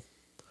people,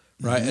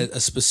 right, a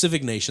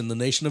specific nation, the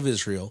nation of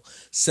Israel,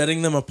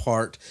 setting them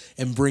apart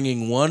and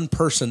bringing one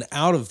person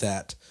out of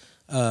that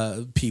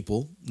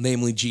people,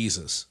 namely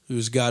Jesus, who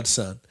is God's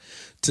Son,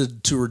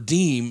 to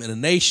redeem in a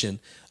nation,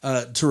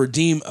 to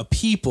redeem a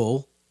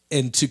people,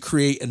 and to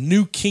create a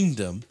new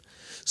kingdom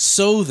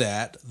so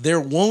that there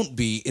won't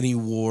be any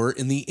war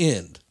in the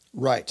end.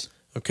 Right.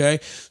 Okay?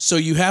 So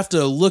you have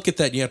to look at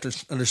that and you have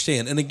to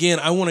understand. And again,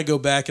 I want to go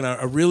back and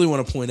I really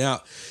want to point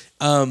out,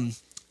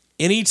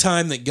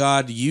 anytime that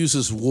God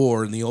uses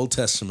war in the Old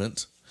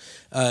Testament,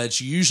 it's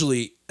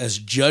usually as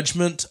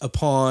judgment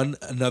upon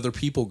another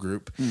people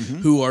group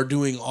who are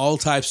doing all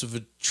types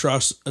of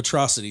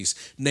atrocities,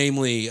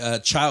 namely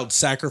child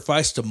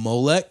sacrifice to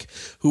Molech,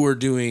 who are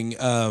doing,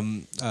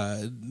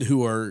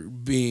 who are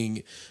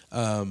being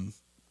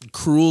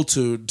cruel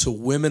to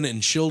women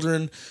and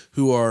children,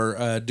 who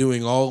are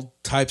doing all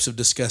types of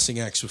disgusting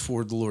acts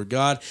before the Lord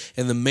God.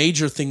 And the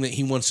major thing that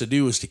he wants to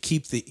do is to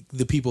keep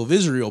the people of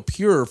Israel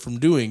pure from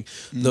doing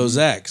those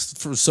acts.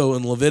 So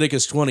in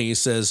Leviticus 20, he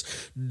says,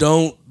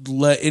 don't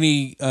let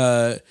any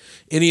of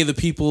the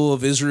people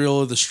of Israel,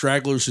 or the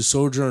stragglers who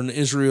sojourn in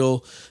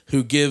Israel,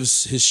 who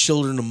gives his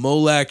children to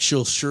Molech,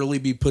 shall surely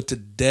be put to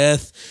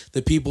death.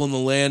 The people in the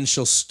land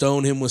shall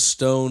stone him with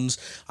stones.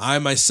 I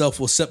myself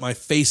will set my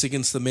face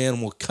against the man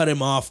and will cut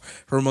him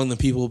off from among the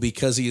people,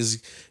 because he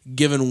has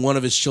given one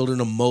of his children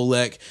to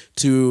Molech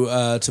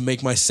to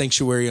make my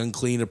sanctuary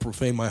unclean, to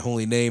profane my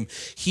holy name.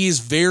 He is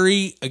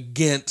very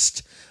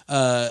against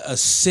a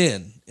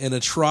sin and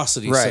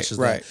atrocity such as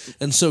that.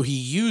 And so he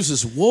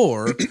uses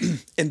war.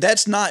 And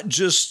that's not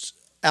just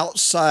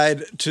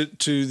outside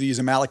to these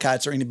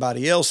Amalekites or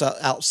anybody else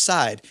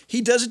outside.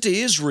 He does it to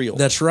Israel.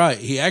 That's right.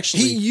 He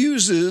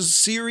uses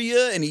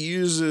Syria, and he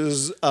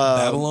uses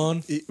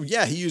Babylon. He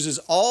uses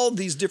all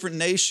these different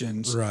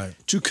nations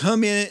to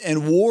come in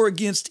and war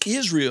against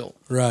Israel,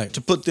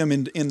 to put them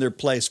in their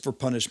place for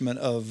punishment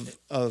of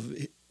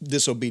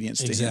disobedience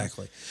to him.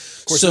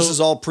 Of course, this is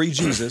all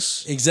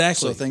pre-Jesus.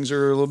 Exactly. So things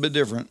are a little bit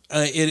different.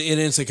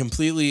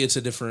 It's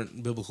a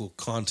different biblical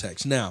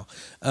context. Now,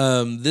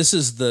 this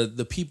is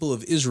the people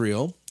of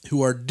Israel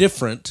who are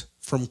different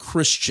from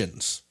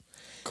Christians.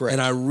 Correct.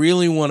 And I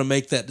really want to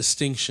make that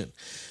distinction.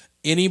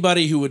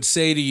 Anybody who would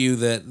say to you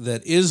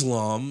that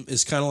Islam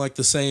is kind of like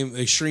the same,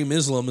 extreme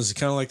Islam is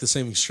kind of like the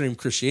same extreme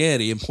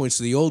Christianity, and points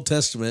to the Old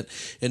Testament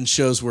and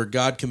shows where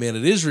God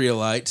commanded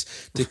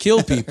Israelites to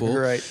kill people,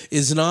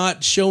 is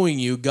not showing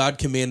you God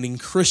commanding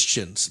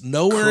Christians.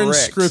 Nowhere in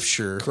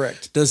Scripture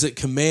does it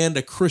command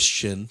a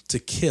Christian to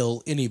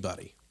kill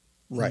anybody.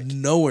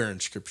 Nowhere in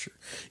Scripture.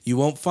 You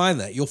won't find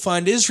that. You'll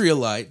find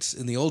Israelites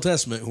in the Old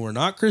Testament who are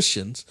not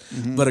Christians,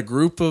 but a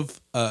group of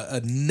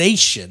a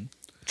nation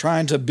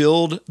trying to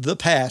build the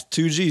path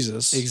to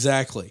Jesus.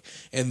 Exactly.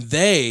 And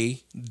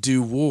they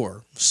do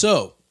war.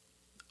 So,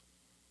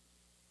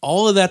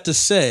 all of that to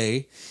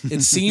say,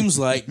 it seems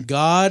like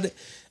God,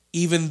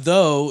 even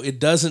though it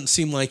doesn't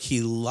seem like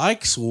he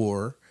likes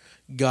war,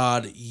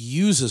 God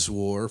uses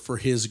war for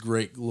his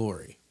great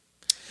glory.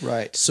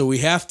 Right. So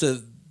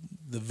the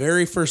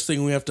very first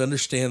thing we have to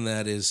understand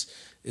that is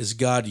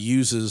God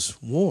uses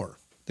war.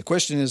 The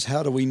question is,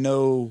 how do we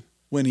know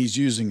when he's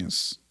using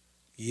us?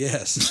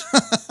 Yes.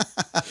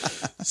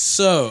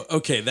 So,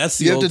 okay, that's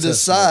the you Old have to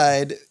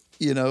Testament. decide,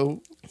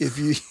 if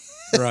you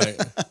right.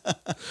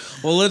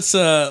 Well, let's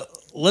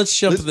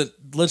jump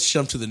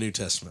to the New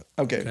Testament.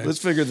 Okay, let's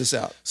figure this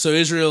out. So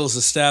Israel is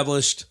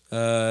established.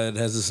 It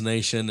has this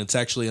nation. It's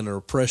actually under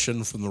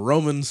oppression from the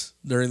Romans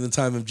during the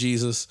time of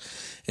Jesus,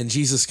 and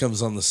Jesus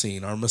comes on the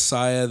scene. Our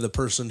Messiah, the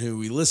person who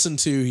we listen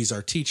to. He's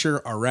our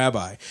teacher, our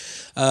rabbi.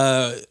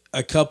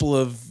 A couple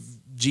of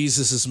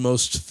Jesus'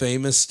 most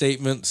famous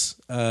statements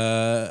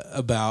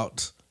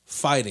about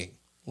fighting.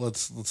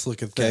 Let's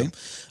look at them.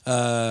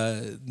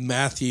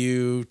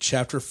 Matthew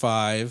chapter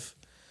 5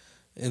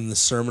 in the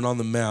Sermon on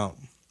the Mount.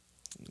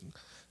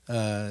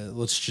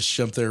 Let's just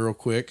jump there real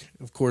quick.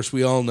 Of course,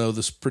 we all know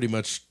this pretty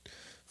much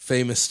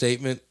famous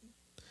statement,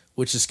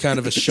 which is kind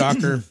of a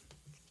shocker.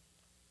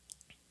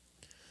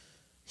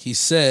 He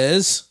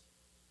says,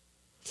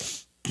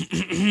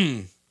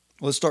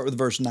 let's start with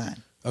verse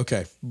 9.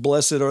 Okay.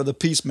 Blessed are the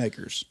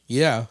peacemakers.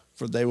 Yeah.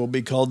 For they will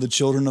be called the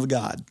children of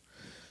God.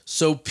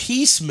 So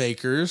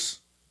peacemakers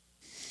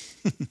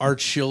are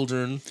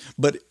children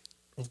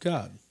of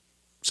God.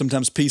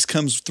 Sometimes peace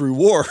comes through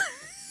war.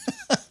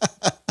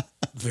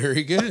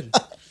 Very good.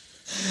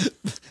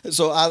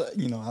 So I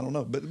don't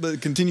know,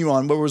 but continue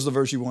on. What was the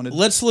verse you wanted?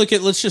 Let's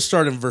just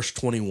start in verse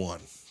 21.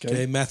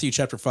 Okay. Matthew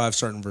chapter 5,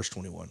 starting in verse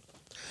 21.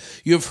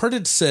 You have heard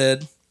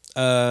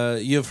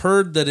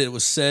that it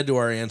was said to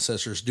our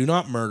ancestors, do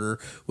not murder.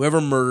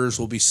 Whoever murders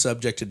will be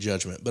subject to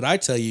judgment. But I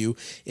tell you,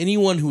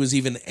 anyone who is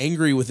even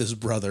angry with his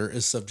brother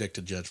is subject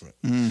to judgment.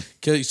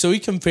 Okay, so he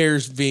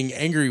compares being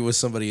angry with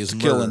somebody as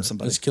killing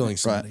somebody. As killing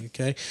somebody. Right.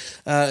 Okay,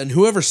 and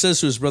whoever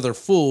says to his brother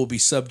fool will be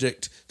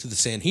subject to the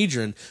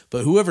Sanhedrin,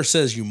 but whoever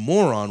says you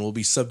moron will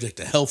be subject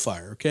to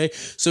hellfire. Okay,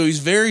 so he's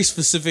very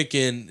specific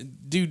in,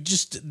 dude,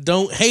 just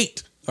don't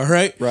hate. All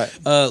right? Right.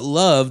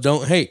 Love,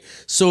 don't hate.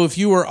 So if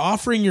you are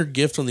offering your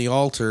gift on the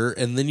altar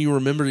and then you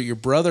remember that your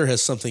brother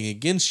has something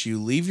against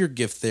you, leave your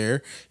gift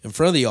there in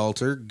front of the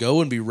altar, go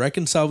and be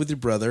reconciled with your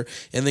brother,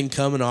 and then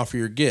come and offer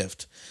your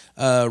gift.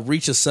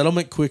 Reach a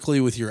settlement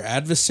quickly with your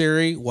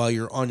adversary while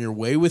you're on your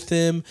way with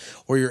him,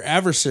 or your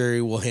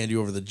adversary will hand you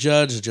over to the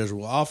judge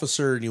will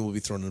officer, and you will be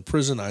thrown in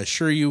prison. I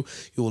assure you,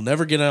 you will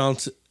never get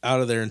out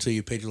of there until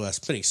you paid your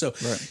last penny. So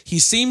he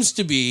seems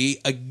to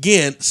be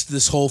against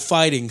this whole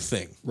fighting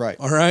thing. Right.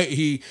 All right.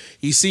 He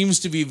seems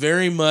to be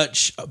very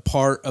much a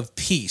part of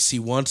peace. He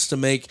wants to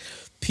make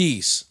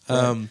peace.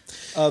 Right.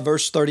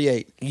 Verse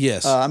 38.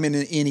 Yes. I'm in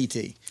an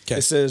NET. Okay.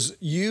 It says,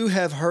 you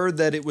have heard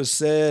that it was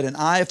said, an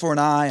eye for an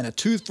eye and a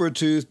tooth for a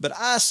tooth. But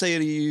I say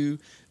to you,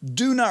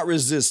 do not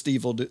resist the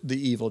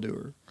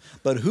evildoer.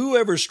 But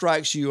whoever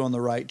strikes you on the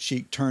right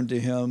cheek, turn to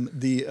him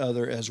the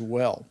other as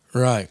well.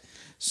 Right.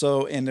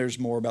 So, and there's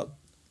more about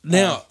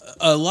Now,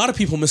 a lot of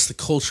people miss the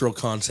cultural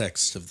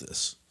context of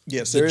this.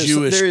 Yes, there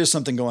is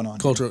something going on.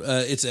 Cultural.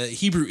 It's a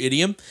Hebrew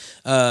idiom.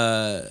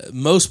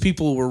 Most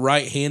people were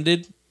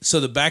right-handed, so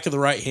the back of the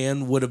right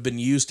hand would have been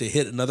used to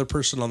hit another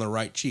person on the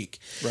right cheek.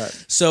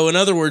 Right. So, in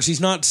other words,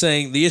 he's not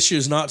saying the issue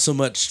is not so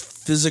much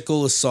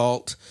physical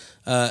assault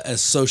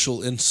as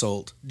social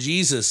insult.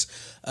 Jesus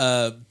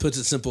puts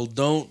it simple: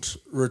 don't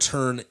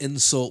return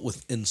insult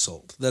with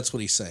insult. That's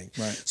what he's saying.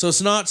 Right. So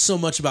it's not so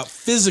much about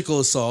physical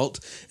assault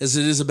as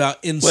it is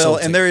about insulting.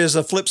 Well, and there is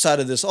a flip side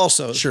of this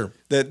also. Sure.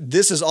 That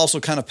this is also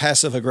kind of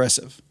passive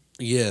aggressive.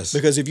 Yes.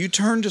 Because if you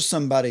turn to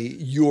somebody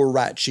your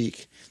right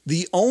cheek,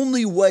 the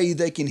only way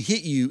they can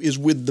hit you is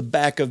with the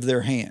back of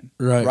their hand.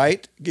 Right.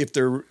 Right? If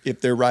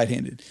they're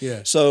right-handed.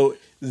 Yeah. So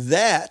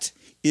that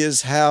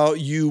is how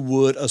you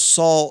would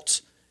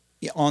assault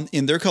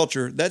in their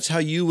culture. That's how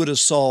you would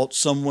assault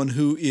someone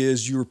who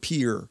is your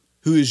peer,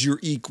 who is your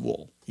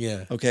equal.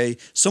 Yeah. Okay.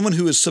 Someone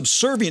who is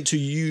subservient to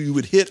you, you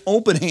would hit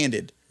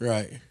open-handed.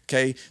 Right.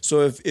 Okay.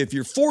 So if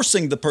you're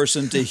forcing the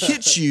person to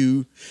hit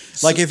you,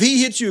 like if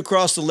he hits you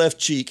across the left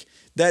cheek,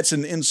 that's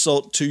an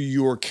insult to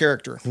your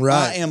character. Right.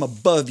 I am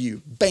above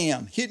you.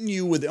 Bam. Hitting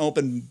you with the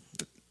open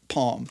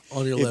palm.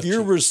 On your if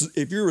left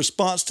if your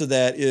response to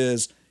that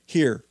is,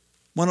 here,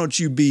 why don't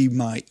you be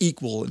my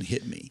equal and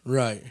hit me?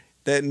 Right.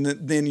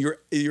 Then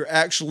you're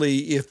actually,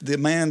 if the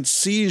man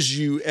sees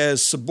you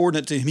as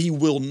subordinate to him, he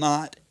will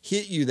not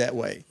hit you that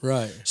way.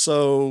 Right.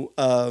 So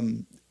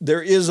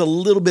there is a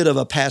little bit of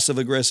a passive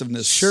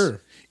aggressiveness,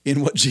 sure,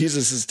 in what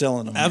Jesus is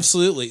telling them.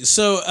 Absolutely.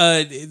 So,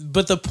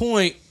 but the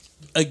point,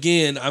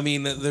 again, I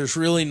mean, there's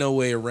really no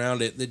way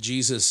around it that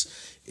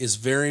Jesus is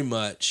very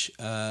much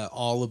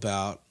all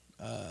about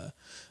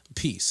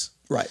peace.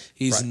 Right.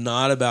 He's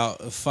not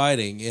about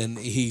fighting, and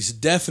he's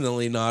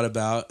definitely not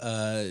about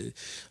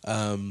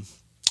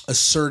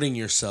asserting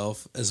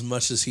yourself as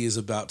much as he is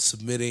about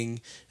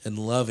submitting and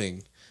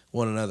loving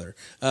one another.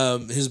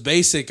 His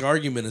basic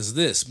argument is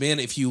this: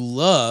 man, if you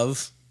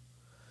love,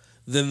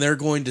 then they're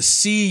going to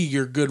see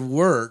your good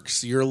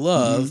works, your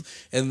love,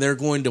 and they're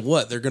going to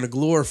what? They're going to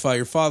glorify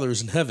your Father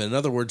who's in heaven. In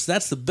other words,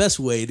 that's the best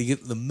way to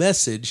get the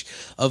message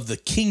of the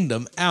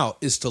kingdom out,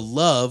 is to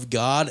love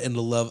God and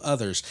to love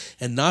others,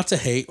 and not to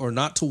hate or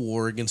not to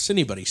war against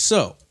anybody.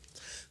 So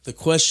the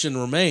question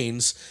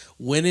remains,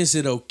 when is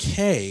it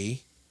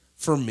okay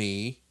for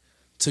me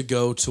to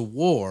go to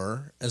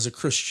war as a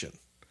Christian?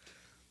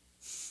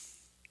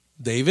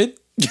 David,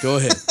 go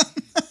ahead.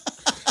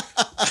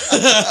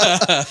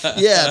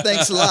 Yeah,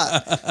 thanks a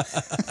lot.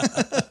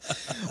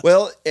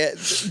 Well,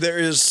 there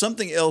is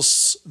something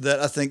else that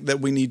I think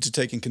that we need to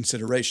take in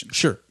consideration.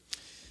 Sure.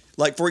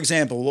 Like, for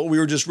example, what we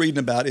were just reading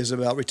about is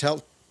about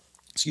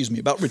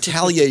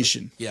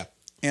retaliation. Yeah.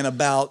 And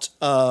about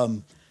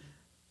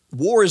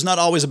war is not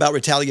always about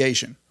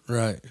retaliation.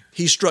 Right.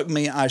 He struck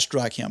me, I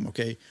strike him,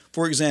 okay?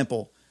 For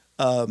example,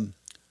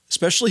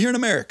 especially here in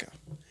America,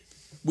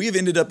 we have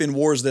ended up in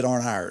wars that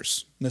aren't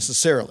ours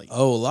necessarily.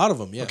 Oh, a lot of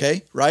them, yeah.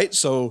 Okay, right?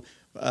 So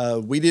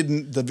the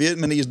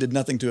Vietnamese did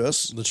nothing to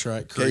us. That's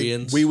right. Okay?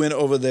 Koreans. We went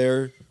over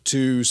there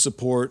to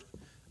support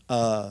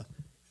for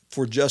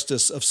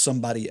justice of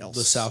somebody else.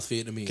 The South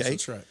Vietnamese, okay?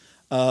 That's right.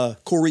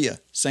 Korea,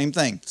 same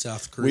thing.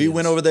 South Korea. We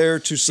went over there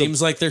to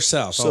seems like they're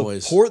South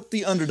always. Support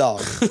the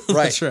underdog.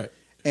 Right. That's right.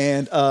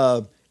 And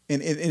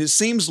it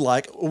seems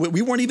like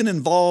we weren't even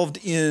involved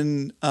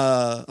in,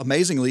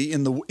 amazingly,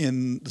 in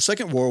the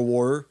Second World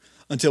War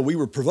until we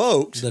were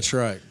provoked. That's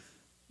right.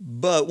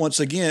 But once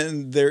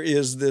again, there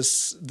is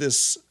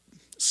this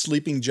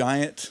sleeping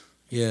giant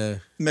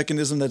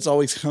mechanism that's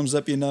always comes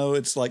up.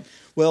 It's like,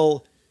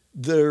 well,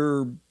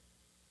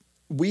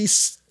 we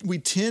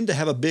tend to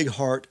have a big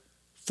heart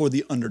for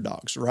the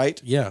underdogs,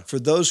 right? Yeah. For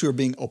those who are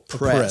being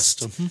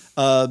oppressed.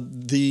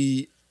 Mm-hmm.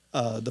 The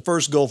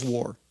first Gulf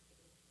War,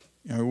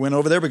 we went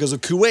over there because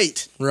of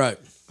Kuwait. Right.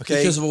 Okay.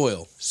 Because of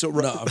oil. So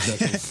no, I'm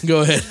joking.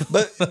 Go ahead.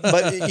 but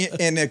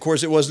and of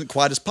course it wasn't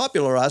quite as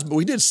popularized, but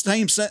we did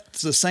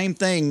the same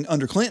thing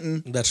under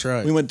Clinton. That's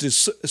right. We went to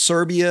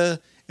Serbia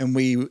and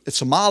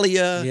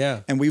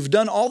Somalia. And we've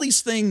done all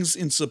these things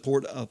in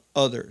support of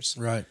others.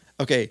 Right.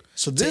 Okay.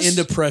 So to end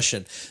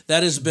oppression.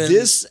 That has been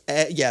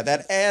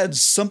that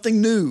adds something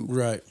new.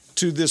 Right.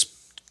 To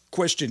this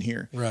question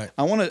here. Right.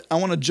 I want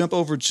to jump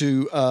over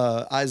to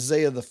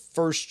Isaiah, the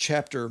first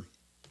chapter,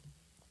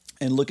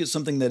 and look at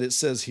something that it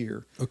says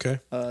here. Okay.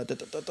 I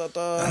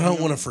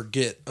don't want to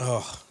forget.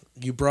 Oh,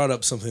 you brought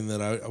up something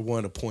that I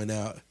want to point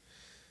out.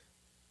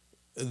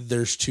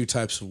 There's two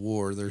types of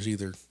war. There's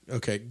either...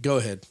 Okay, go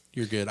ahead.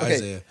 You're good.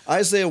 Okay.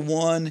 Isaiah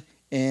 1,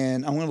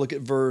 and I'm going to look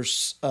at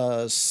verse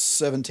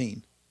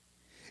 17.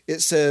 It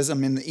says,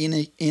 I'm in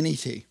the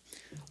NET.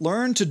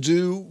 Learn to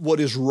do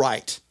what is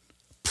right.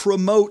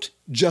 Promote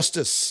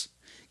justice.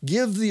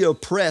 Give the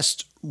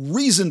oppressed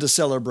reason to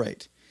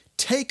celebrate.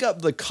 Take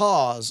up the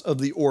cause of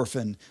the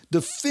orphan.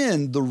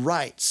 Defend the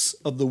rights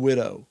of the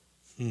widow.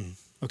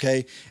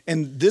 Okay?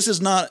 And this is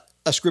not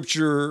a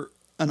scripture,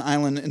 an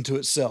island into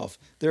itself.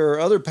 There are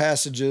other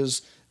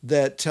passages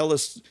that tell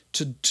us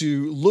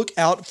to look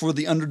out for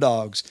the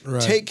underdogs.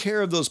 Right. Take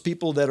care of those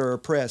people that are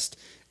oppressed.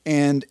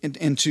 and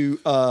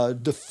to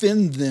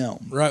defend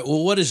them. Right.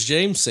 Well, what does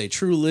James say?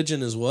 True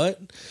religion is what?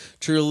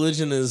 True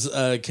religion is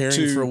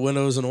caring for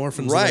widows and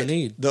orphans in their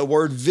need. The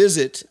word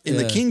visit in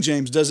the King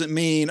James doesn't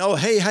mean, oh,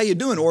 hey, how you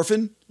doing,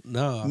 orphan?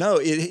 No,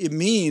 it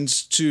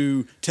means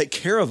to take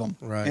care of them,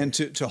 right, and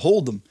to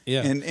hold them,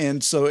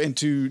 and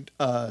to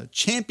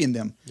champion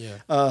them.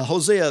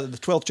 Hosea, the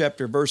 12th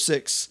chapter, verse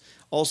 6,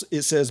 also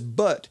it says,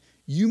 "But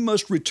you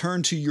must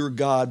return to your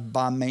God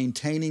by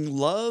maintaining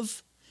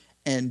love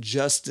and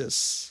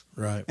justice,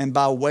 right, and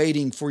by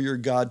waiting for your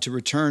God to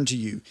return to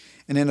you."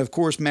 And then, of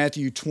course,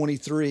 Matthew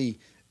 23,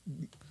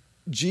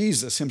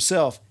 Jesus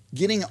himself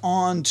getting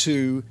on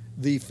to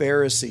the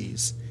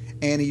Pharisees.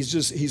 And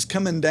he's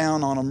coming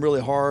down on them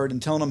really hard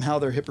and telling them how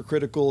they're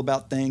hypocritical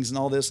about things and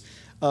all this.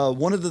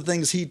 One of the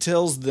things he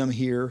tells them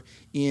here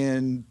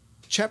in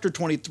chapter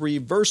 23,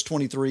 verse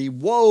 23,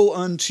 "Woe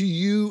unto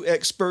you,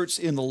 experts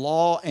in the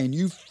law, and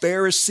you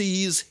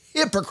Pharisees,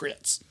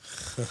 hypocrites!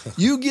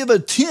 You give a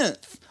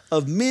tenth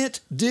of mint,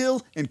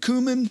 dill, and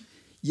cumin,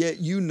 yet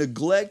you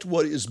neglect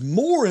what is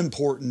more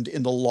important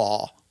in the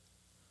law: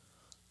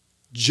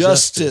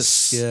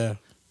 justice.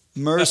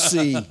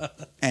 Mercy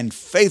and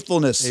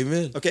faithfulness."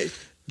 Amen. Okay,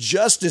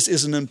 justice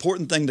is an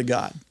important thing to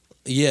God.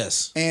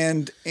 Yes.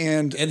 And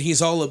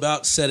he's all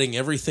about setting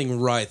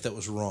everything right that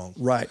was wrong.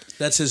 Right.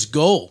 That's his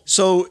goal.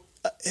 So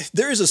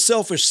there is a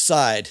selfish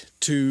side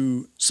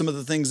to some of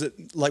the things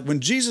that, like when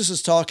Jesus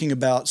is talking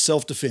about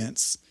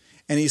self-defense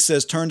and he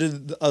says, turn to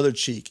the other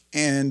cheek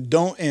and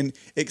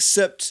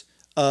accept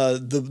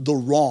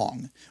the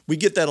wrong. We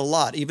get that a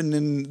lot, even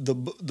in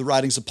the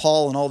writings of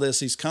Paul and all this.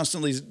 He's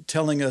constantly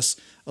telling us,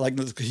 like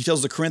he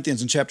tells the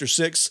Corinthians in chapter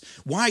 6,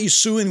 why are you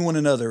suing one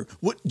another?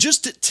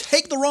 Just to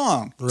take the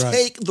wrong. Right.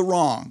 Take the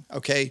wrong,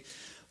 okay?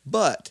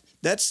 But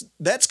that's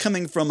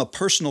coming from a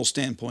personal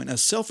standpoint, a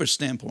selfish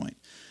standpoint.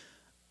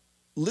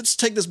 Let's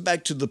take this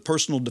back to the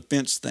personal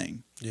defense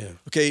thing. Yeah.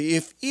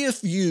 Okay,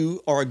 if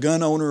you are a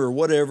gun owner or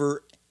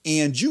whatever,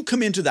 and you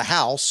come into the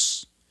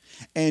house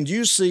and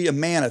you see a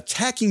man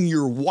attacking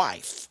your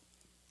wife,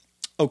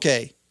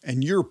 okay,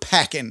 and you're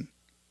packing,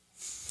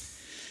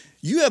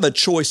 you have a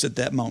choice at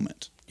that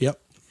moment. Yep.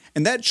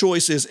 And that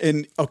choice is,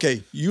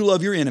 you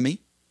love your enemy,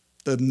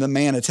 the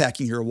man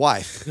attacking your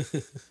wife,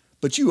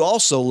 but you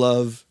also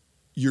love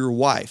your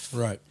wife.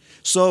 Right.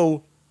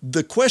 So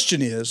the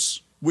question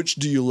is, which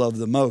do you love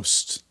the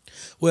most?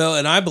 Well,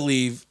 and I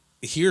believe,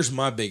 here's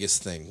my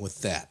biggest thing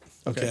with that.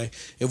 Okay.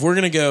 If we're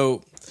going to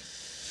go,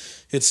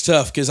 it's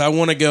tough because I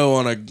want to go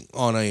on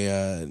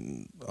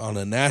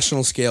a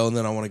national scale, and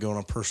then I want to go on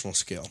a personal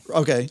scale.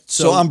 Okay,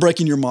 so I'm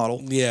breaking your model.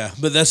 Yeah,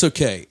 but that's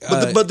okay.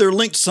 But they're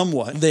linked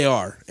somewhat. They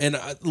are, and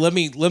let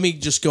me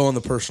just go on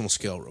the personal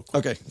scale real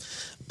quick. Okay,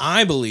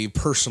 I believe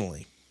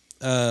personally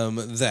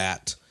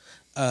that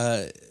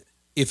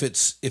if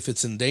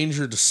it's in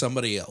danger to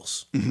somebody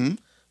else, mm-hmm.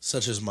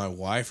 such as my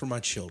wife or my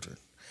children,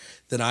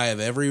 then I have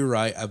every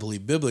right, I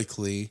believe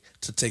biblically,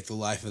 to take the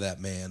life of that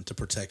man to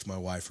protect my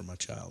wife or my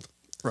child.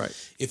 Right.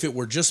 If it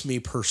were just me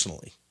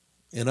personally,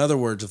 in other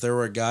words, if there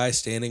were a guy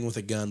standing with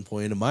a gun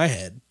pointed at my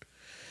head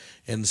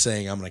and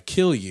saying, "I'm going to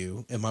kill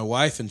you," and my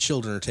wife and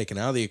children are taken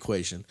out of the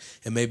equation,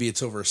 and maybe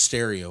it's over a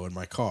stereo in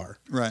my car,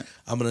 right,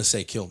 I'm going to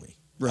say, "Kill me."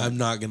 Right. I'm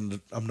not going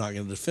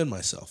to defend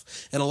myself.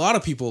 And a lot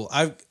of people,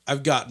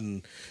 I've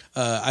gotten.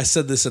 I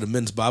said this at a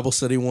men's Bible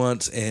study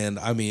once, and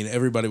I mean,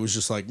 everybody was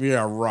just like,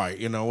 "Yeah, right."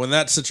 You know, when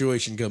that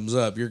situation comes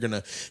up, you're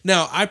gonna.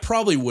 Now, I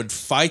probably would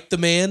fight the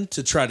man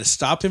to try to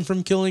stop him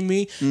from killing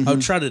me. Mm-hmm. I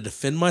would try to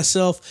defend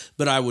myself,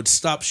 but I would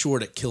stop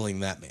short at killing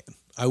that man.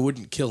 I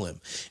wouldn't kill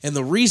him, and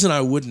the reason I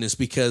wouldn't is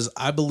because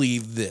I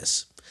believe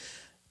this: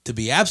 to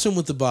be absent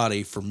with the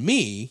body for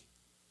me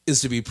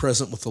is to be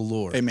present with the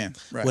Lord. Amen.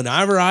 Right.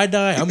 Whenever I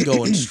die, I'm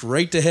going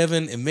straight to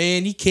heaven, and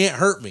man, you can't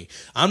hurt me.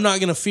 I'm not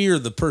going to fear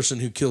the person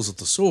who kills with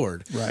the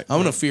sword. Right.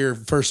 I'm going to fear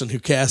the person who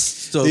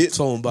casts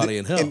soul and body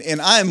in hell.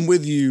 And I'm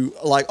with you,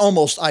 like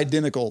almost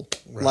identical.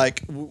 Right.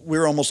 Like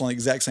we're almost on the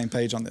exact same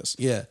page on this.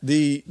 Yeah.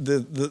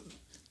 The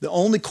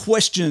only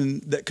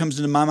question that comes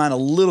into my mind a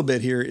little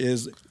bit here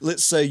is,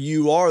 let's say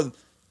you are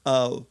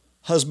a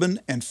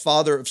husband and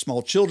father of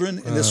small children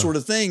and this sort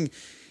of thing.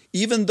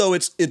 Even though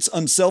it's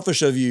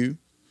unselfish of you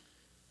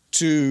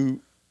to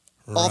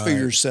offer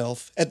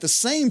yourself, at the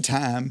same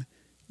time,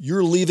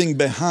 you're leaving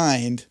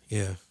behind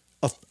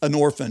an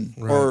orphan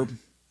or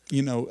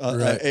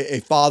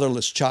a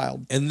fatherless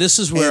child. And this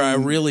is where I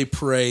really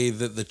pray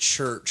that the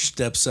church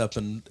steps up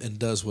and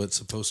does what's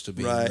supposed to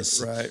be in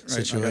this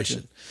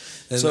situation.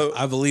 And so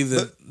I believe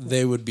that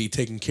they would be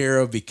taken care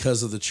of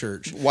because of the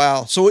church.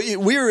 Wow. So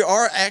we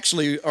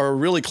are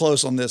really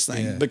close on this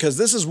thing because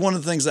this is one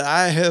of the things that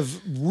I have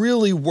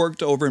really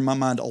worked over in my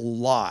mind a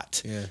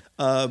lot.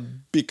 Yeah.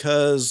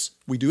 Because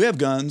we do have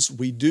guns,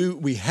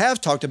 we have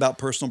talked about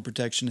personal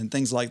protection and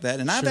things like that,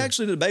 and I've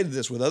actually debated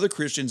this with other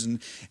Christians, and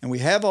we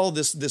have all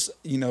this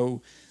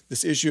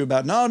issue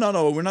about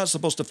no, we're not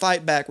supposed to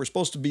fight back, we're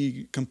supposed to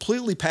be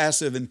completely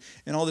passive and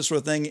all this sort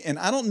of thing, and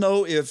I don't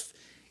know if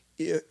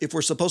if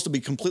we're supposed to be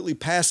completely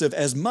passive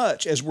as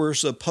much as we're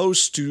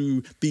supposed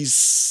to be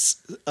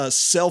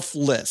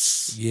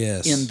selfless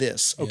in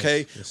this,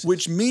 okay? Yes.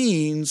 Which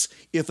means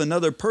if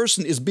another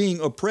person is being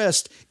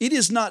oppressed, it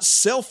is not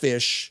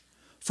selfish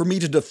for me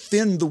to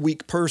defend the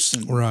weak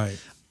person. Right.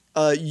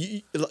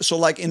 So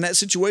like in that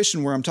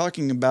situation where I'm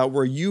talking about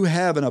where you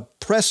have an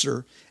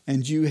oppressor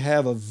and you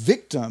have a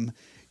victim,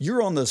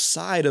 you're on the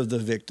side of the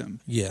victim.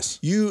 Yes.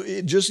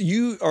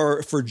 You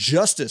are for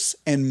justice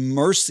and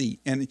mercy.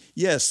 And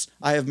yes,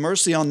 I have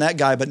mercy on that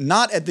guy, but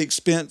not at the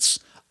expense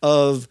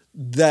of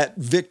that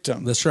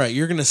victim. That's right.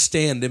 You're going to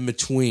stand in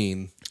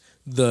between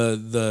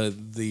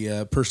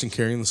the person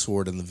carrying the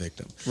sword and the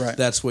victim. Right.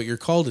 That's what you're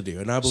called to do.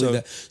 And I believe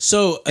that.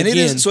 So again,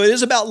 it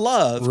is about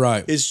love.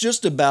 Right. It's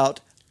just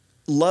about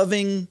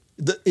loving.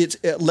 It's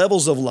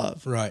levels of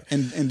love, right,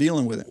 and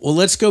dealing with it. Well,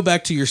 let's go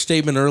back to your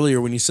statement earlier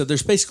when you said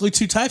there's basically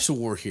two types of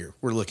war here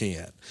we're looking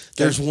at.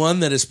 There's one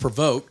that is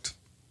provoked,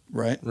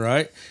 right,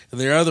 and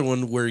the other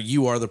one where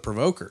you are the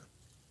provoker,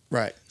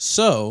 right.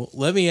 So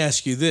let me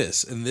ask you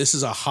this, and this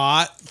is a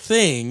hot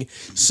thing,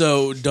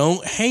 so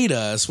don't hate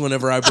us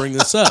whenever I bring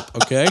this up,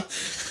 okay?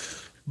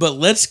 But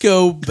let's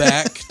go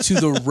back to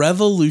the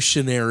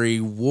Revolutionary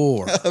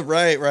War.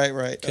 Right.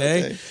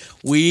 Okay.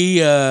 We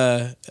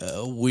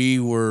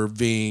were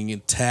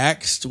being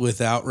taxed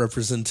without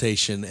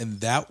representation, and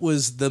that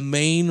was the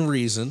main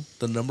reason,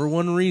 the number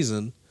one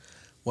reason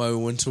why we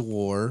went to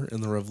war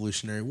in the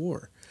Revolutionary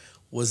War.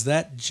 Was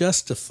that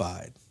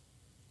justified?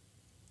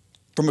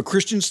 From a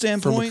Christian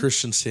standpoint? From a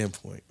Christian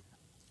standpoint.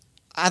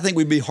 I think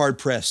we'd be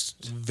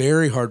hard-pressed.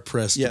 Very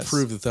hard-pressed to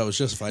prove that was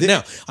justified.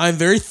 Now, I'm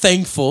very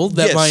thankful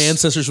that my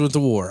ancestors went to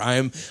war. I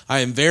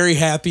am very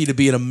happy to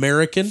be an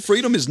American.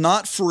 Freedom is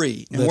not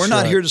free, and we're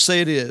not here to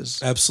say it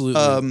is.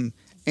 Absolutely.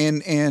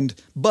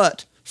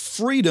 But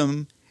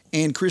freedom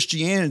and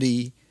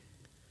Christianity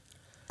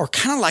are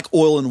kind of like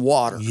oil and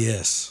water.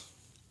 Yes.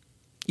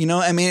 You know,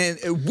 I mean,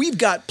 we've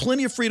got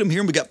plenty of freedom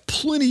here, and we've got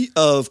plenty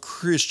of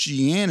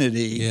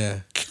Christianity. Yeah.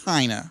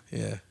 Kinda.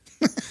 Yeah.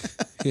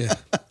 Yeah.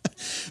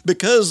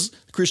 Because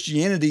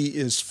Christianity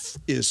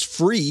is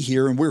free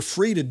here and we're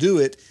free to do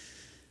it,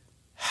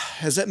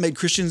 has that made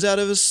Christians out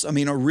of us? I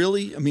mean,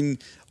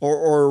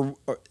 or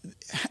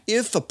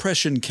if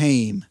oppression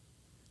came,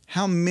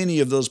 how many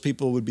of those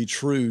people would be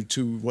true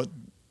to what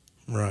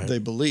they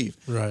believe?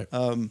 Right.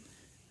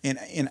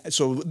 And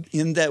so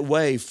in that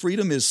way,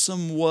 freedom is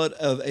somewhat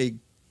of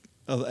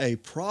a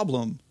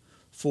problem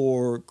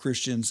for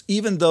Christians,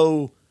 even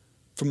though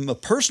from a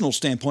personal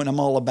standpoint, I'm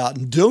all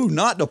about do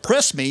not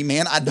oppress me,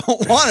 man. I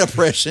don't want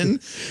oppression.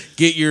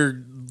 Get your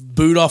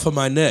boot off of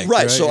my neck.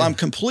 Right. So I'm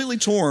completely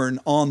torn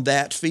on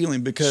that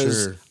feeling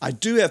because I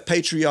do have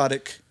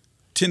patriotic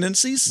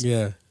tendencies.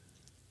 Yeah.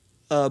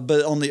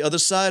 But on the other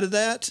side of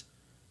that,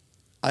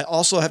 I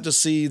also have to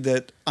see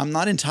that I'm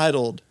not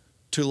entitled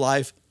to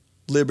life,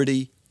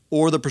 liberty,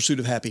 or the pursuit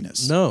of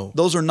happiness. No.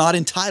 Those are not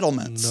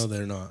entitlements. No,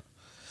 they're not.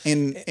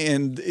 And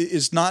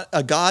it's not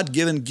a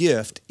God-given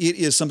gift. It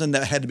is something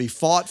that had to be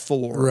fought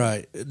for.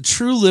 Right.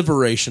 True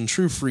liberation,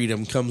 true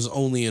freedom comes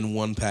only in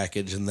one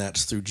package, and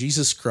that's through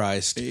Jesus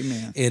Christ.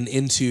 Amen. And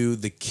into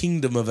the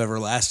kingdom of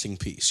everlasting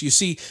peace. You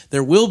see,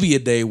 there will be a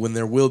day when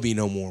there will be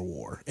no more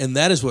war, and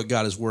that is what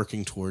God is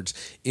working towards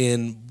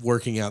in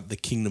working out the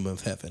kingdom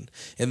of heaven.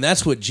 And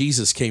that's what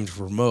Jesus came to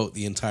promote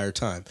the entire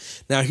time.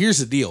 Now, here's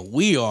the deal.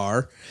 We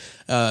are,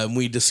 and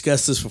we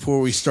discussed this before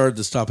we started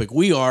this topic,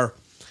 we are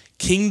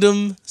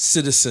kingdom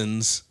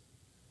citizens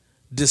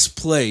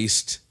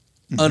displaced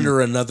under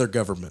another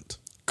government.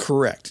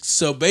 Correct.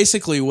 So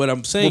basically what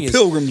I'm saying is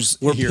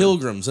we're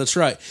pilgrims. That's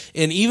right.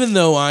 And even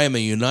though I am a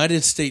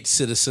United States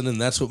citizen, and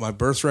that's what my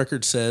birth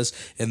record says,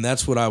 and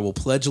that's what I will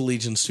pledge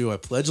allegiance to. I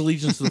pledge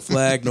allegiance to the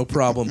flag, no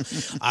problem.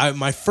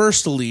 My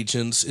first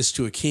allegiance is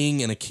to a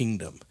king and a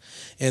kingdom,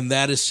 and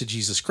that is to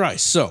Jesus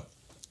Christ. So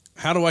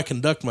how do I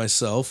conduct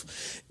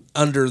myself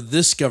under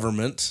this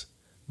government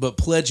but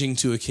pledging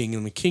to a king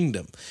and a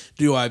kingdom?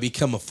 Do I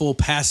become a full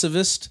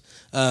pacifist?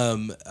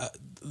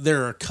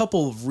 There are a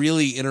couple of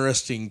really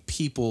interesting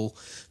people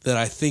that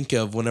I think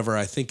of whenever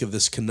I think of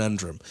this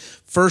conundrum.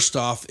 First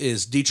off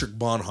is Dietrich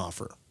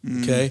Bonhoeffer.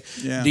 Okay,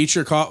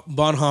 Dietrich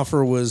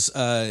Bonhoeffer was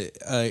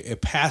a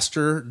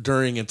pastor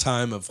during a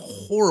time of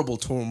horrible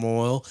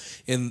turmoil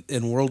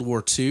in World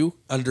War II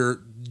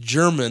under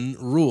German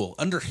rule,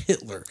 under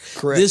Hitler.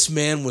 Correct. This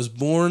man was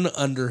born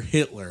under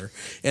Hitler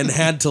and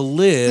had to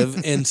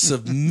live and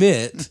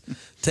submit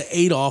to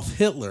Adolf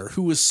Hitler,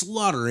 who was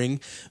slaughtering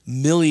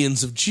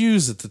millions of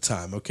Jews at the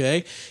time,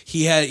 okay?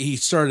 He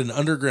started an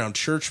underground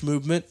church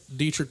movement,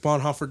 Dietrich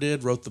Bonhoeffer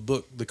did, wrote the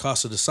book, The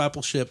Cost of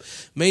Discipleship.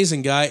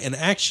 Amazing guy, and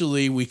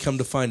actually, we come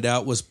to find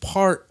out, was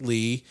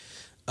partly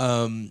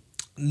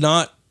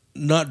not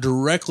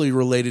directly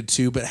related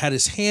to, but had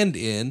his hand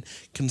in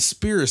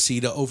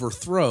conspiracy to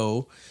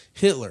overthrow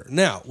Hitler.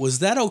 Now, was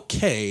that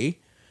okay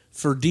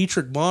for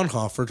Dietrich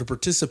Bonhoeffer to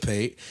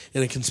participate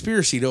in a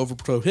conspiracy to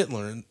overthrow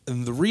Hitler?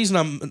 And the reason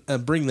I'm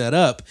bringing that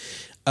up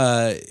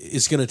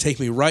is going to take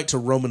me right to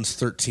Romans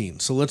 13.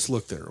 So let's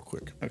look there real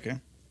quick. Okay.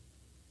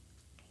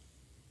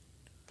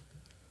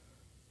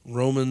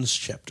 Romans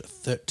chapter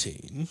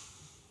 13.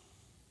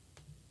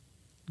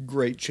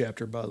 Great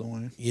chapter, by the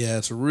way. Yeah,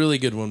 it's a really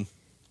good one.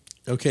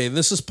 Okay, and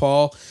this is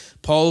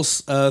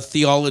Paul's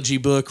theology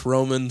book,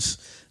 Romans,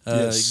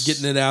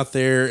 getting it out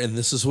there, and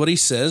this is what he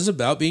says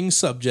about being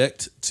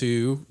subject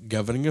to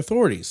governing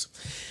authorities.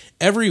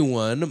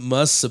 Everyone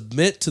must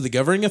submit to the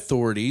governing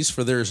authorities,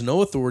 for there is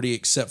no authority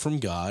except from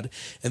God,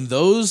 and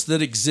those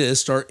that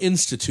exist are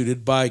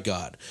instituted by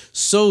God.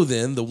 So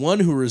then, the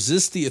one who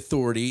resists the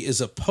authority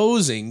is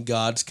opposing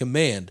God's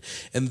command,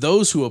 and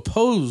those who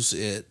oppose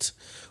it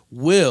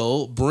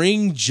will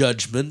bring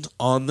judgment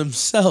on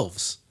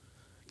themselves.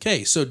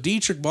 Okay, so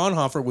Dietrich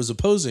Bonhoeffer was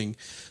opposing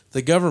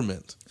the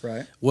government.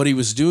 Right. What he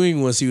was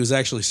doing was he was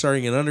actually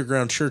starting an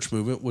underground church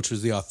movement, which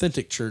was the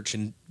authentic church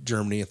in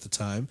Germany at the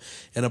time,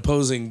 and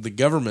opposing the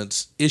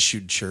government's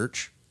issued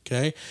church.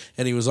 Okay,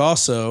 and he was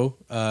also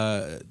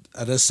an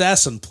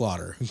assassin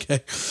plotter. Okay,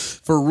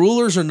 for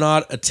rulers are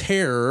not a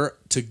terror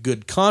to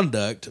good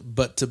conduct,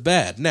 but to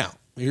bad. Now,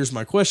 here's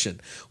my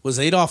question: was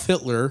Adolf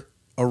Hitler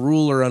a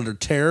ruler under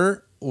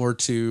terror or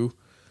to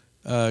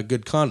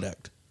good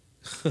conduct?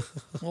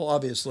 Well,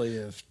 obviously,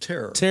 of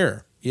terror.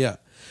 Terror, yeah.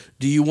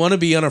 Do you want to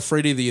be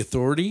unafraid of the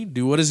authority?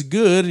 Do what is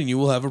good, and you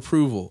will have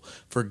approval.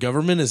 For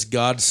government is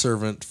God's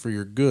servant for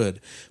your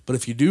good. But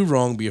if you do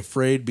wrong, be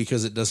afraid,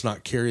 because it does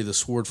not carry the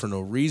sword for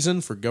no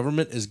reason. For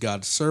government is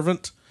God's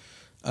servant.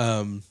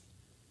 Oh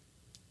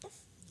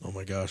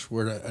my gosh,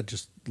 I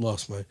just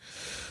lost my...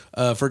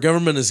 for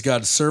government is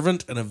God's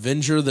servant, an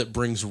avenger that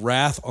brings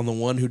wrath on the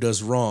one who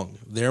does wrong.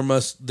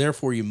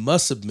 Therefore you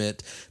must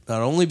submit,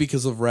 not only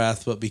because of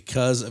wrath, but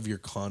because of your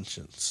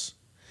conscience.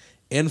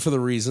 And for the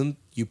reason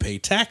you pay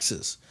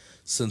taxes,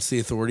 since the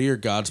authority are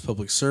God's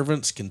public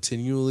servants,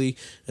 continually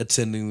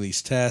attending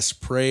these tasks.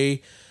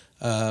 Pay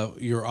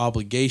your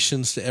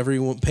obligations to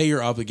everyone.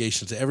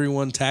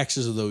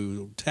 Taxes of those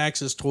who owe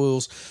taxes,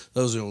 toils,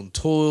 those who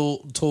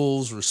owe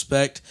tolls,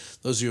 respect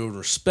those who owe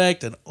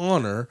respect, and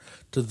honor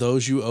to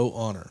those you owe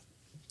honor.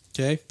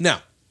 Okay?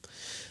 Now,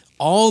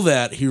 all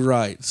that he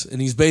writes,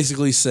 and he's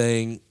basically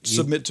saying...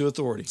 Submit to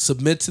authority.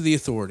 Submit to the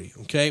authority,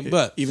 okay?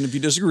 But even if you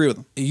disagree with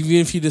them. Even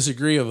if you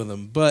disagree with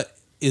them. But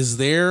is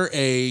there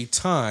a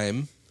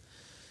time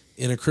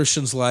in a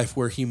Christian's life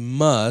where he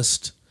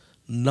must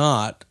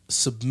not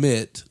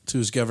submit to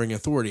his governing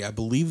authority? I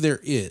believe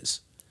there is.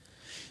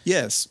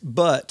 Yes,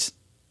 but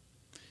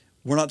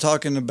we're not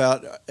talking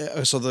about...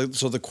 So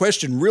the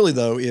question really,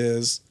 though,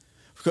 is...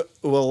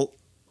 Well,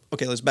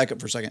 okay, let's back up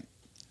for a second.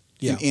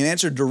 Yeah. In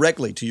answer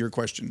directly to your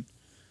question,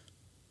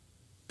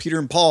 Peter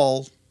and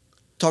Paul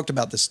talked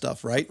about this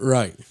stuff, right?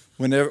 Right.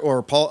 Whenever,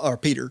 or Paul or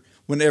Peter,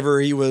 when they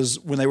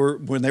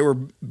were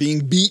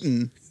being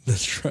beaten,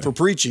 that's right, for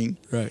preaching,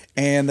 right?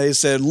 And they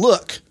said,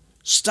 "Look,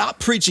 stop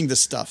preaching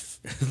this stuff."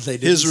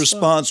 His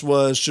response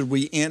was, "Should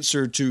we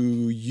answer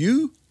to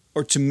you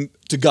or to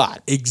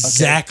God?"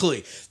 Exactly.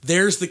 Okay.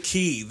 There's the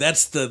key.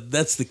 That's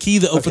the key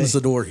that opens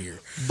the door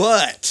here.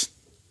 But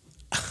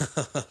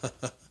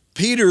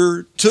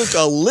Peter took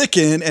a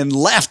licking and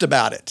laughed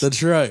about it.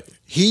 That's right.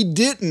 He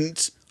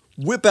didn't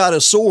whip out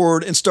a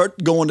sword and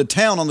start going to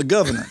town on the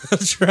governor.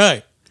 That's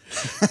right.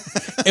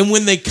 And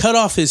when they cut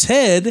off his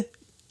head,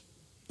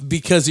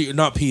 because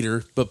not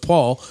Peter, but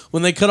Paul,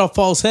 when they cut off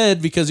Paul's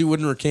head because he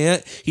wouldn't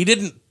recant, he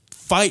didn't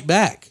fight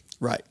back.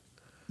 Right.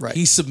 Right.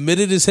 He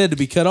submitted his head to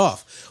be cut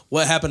off.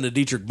 What happened to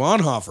Dietrich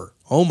Bonhoeffer?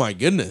 Oh my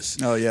goodness.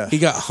 Oh yeah. He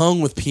got hung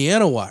with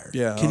piano wire.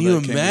 Yeah. Can you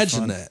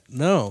imagine that?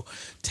 No.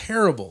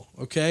 Terrible.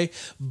 Okay.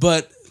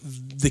 But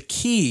the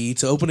key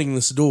to opening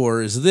this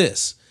door is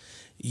this.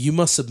 You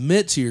must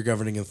submit to your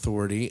governing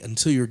authority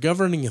until your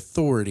governing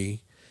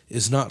authority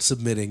is not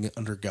submitting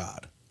under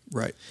God.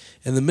 Right.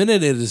 And the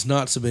minute it is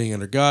not submitting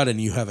under God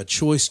and you have a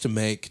choice to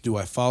make, do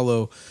I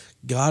follow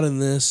God in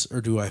this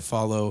or do I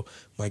follow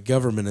my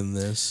government in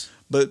this?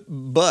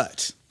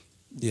 But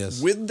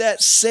yes. With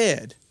that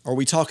said, are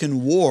we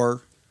talking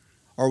war?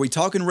 Are we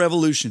talking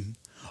revolution?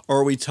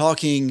 Or are we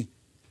talking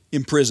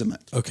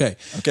imprisonment? Okay.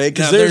 Okay,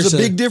 because there's a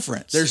big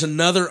difference. There's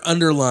another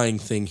underlying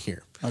thing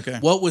here. Okay.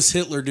 What was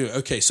Hitler doing?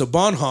 Okay, so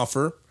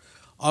Bonhoeffer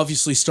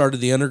obviously started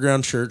the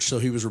underground church, so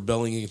he was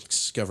rebelling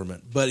against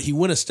government. But he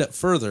went a step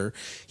further.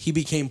 He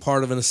became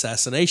part of an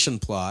assassination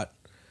plot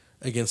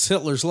against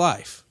Hitler's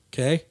life.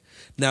 Okay?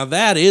 Now,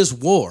 that is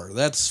war.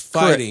 That's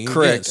fighting.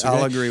 Correct. Against, okay?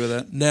 I'll agree with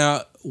that.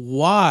 Now,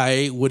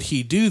 why would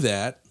he do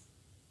that?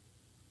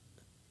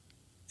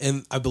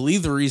 And I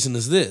believe the reason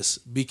is this.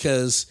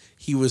 Because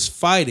he was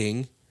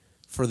fighting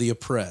for the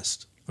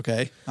oppressed.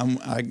 Okay,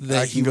 I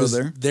can go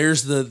there.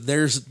 There's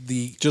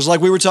the just like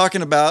we were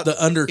talking about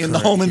the undercurrent in the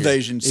home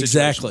invasion situation.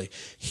 Exactly.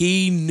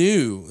 He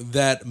knew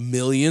that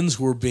millions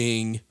were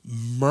being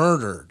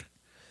murdered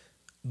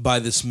by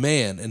this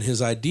man, and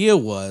his idea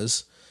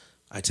was,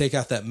 I take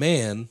out that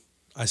man,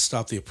 I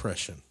stop the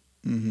oppression.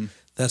 Mm-hmm.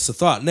 That's the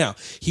thought. Now,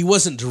 he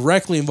wasn't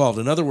directly involved.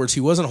 In other words,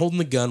 he wasn't holding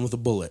the gun with a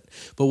bullet.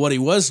 But what he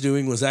was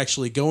doing was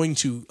actually going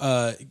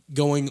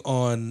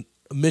on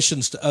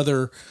missions to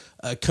other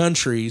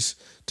countries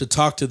to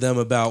talk to them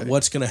about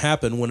what's going to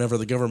happen whenever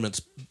the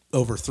government's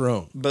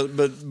overthrown. But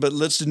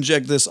let's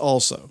inject this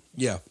also.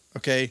 Yeah.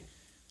 Okay.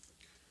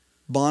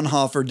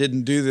 Bonhoeffer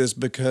didn't do this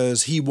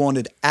because he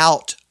wanted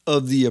out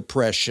of the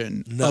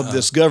oppression of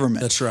this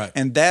government. That's right.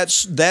 And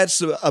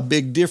that's a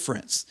big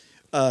difference.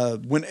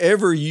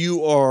 Whenever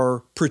you are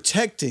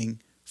protecting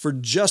for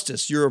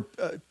justice, you're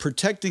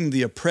protecting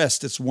the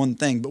oppressed, it's one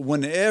thing. But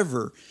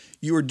whenever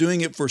you are doing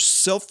it for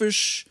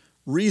selfish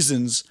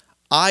reasons,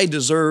 I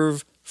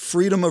deserve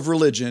freedom of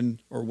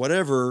religion or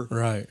whatever.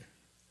 Right.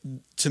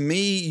 To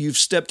me, you've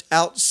stepped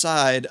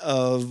outside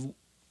of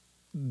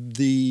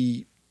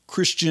the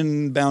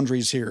Christian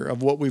boundaries here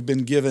of what we've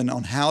been given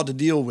on how to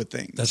deal with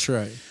things. That's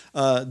right.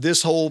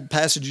 This whole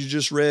passage you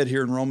just read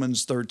here in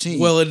Romans 13.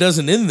 Well, it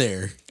doesn't end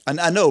there.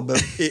 I know,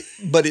 but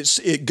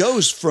it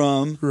goes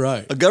from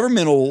a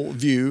governmental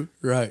view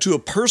to a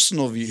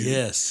personal view.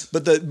 Yes.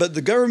 But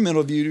the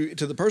governmental view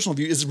to the personal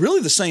view is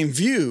really the same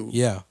view.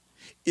 Yeah.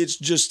 It's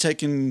just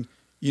taken,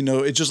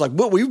 it's just like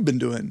what we've been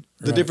doing.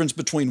 The difference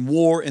between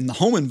war and the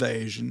home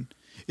invasion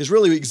is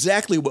really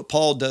exactly what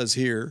Paul does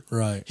here.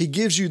 Right. He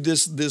gives you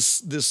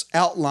this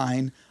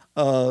outline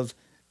of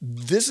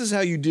this is how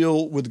you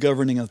deal with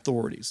governing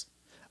authorities.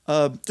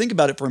 Think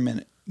about it for a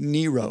minute.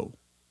 Nero.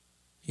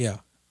 Yeah.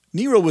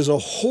 Nero was a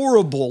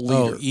horrible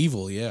leader. Oh,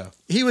 evil, yeah.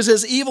 He was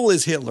as evil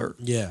as Hitler.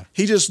 Yeah.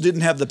 He just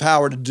didn't have the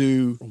power to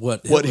do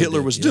what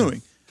Hitler was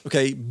doing.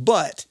 Okay,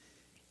 but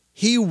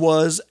he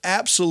was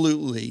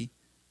absolutely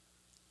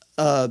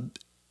a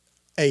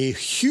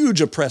huge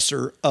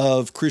oppressor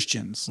of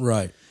Christians.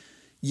 Right.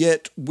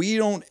 Yet we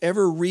don't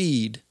ever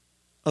read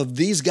of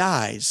these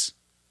guys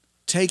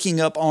taking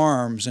up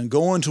arms and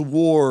going to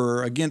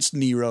war against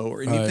Nero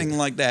or anything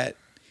like that.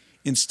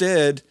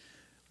 Instead,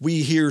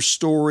 we hear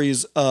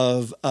stories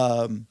of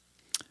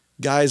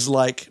guys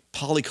like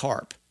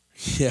Polycarp,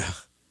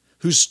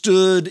 who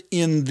stood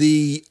in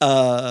the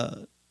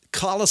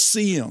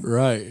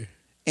Colosseum,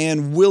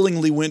 and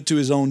willingly went to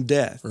his own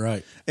death,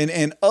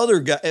 and other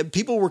guys.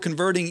 People were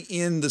converting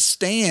in the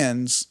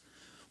stands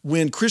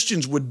when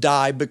Christians would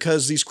die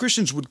because these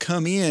Christians would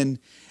come in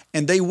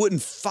and they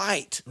wouldn't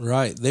fight.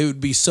 Right. They would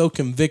be so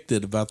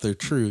convicted about their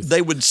truth.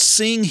 They would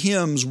sing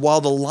hymns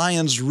while the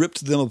lions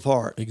ripped them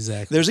apart.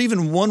 Exactly. There's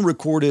even one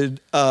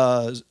recorded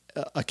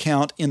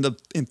account in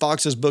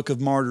Fox's Book of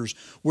Martyrs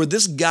where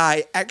this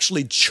guy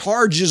actually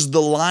charges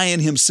the lion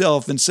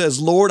himself and says,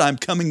 "Lord, I'm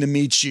coming to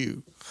meet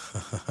you."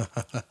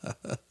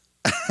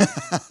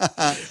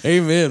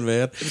 Amen,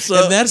 man.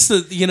 So, and that's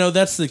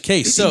the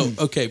case. So,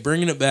 okay,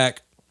 bringing it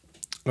back.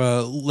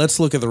 Let's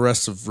look at the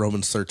rest of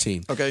Romans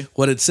 13. Okay.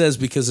 What it says,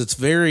 because it's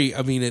very,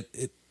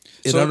 it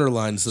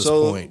underlines this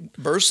point.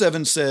 Verse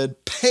 7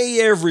 said,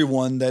 "Pay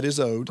everyone that is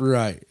owed."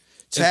 Right.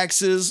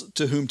 Taxes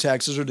to whom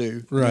taxes are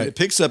due. Right. And it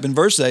picks up in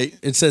verse 8.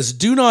 It says,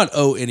 "Do not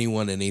owe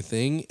anyone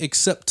anything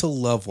except to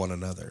love one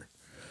another.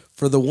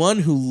 For the one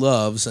who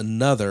loves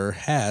another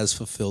has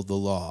fulfilled the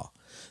law.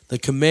 The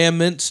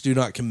commandments: do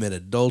not commit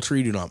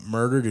adultery, do not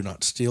murder, do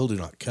not steal, do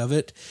not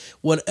covet.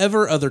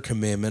 Whatever other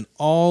commandment,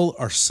 all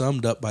are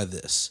summed up by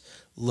this: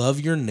 love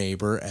your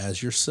neighbor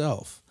as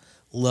yourself.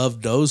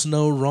 Love does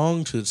no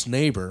wrong to its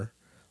neighbor.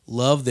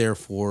 Love,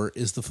 therefore,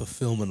 is the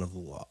fulfillment of the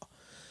law.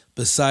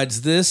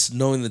 Besides this,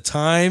 knowing the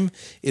time,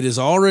 it is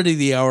already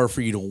the hour for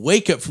you to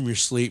wake up from your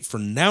sleep, for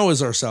now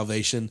is our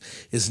salvation,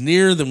 is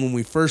nearer than when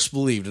we first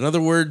believed." In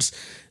other words,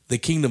 the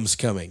kingdom's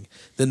coming.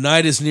 The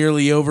night is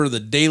nearly over. The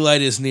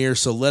daylight is near.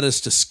 So let us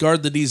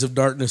discard the deeds of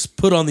darkness,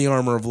 put on the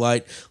armor of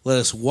light. Let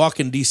us walk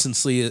in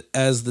decency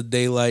as the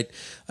daylight,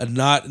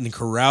 not in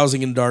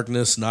carousing in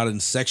darkness, not in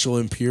sexual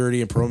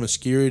impurity and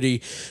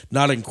promiscuity,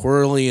 not in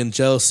quarreling and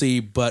jealousy,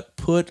 but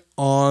put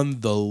on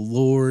the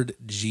Lord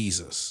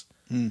Jesus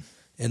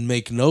and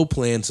make no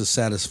plans to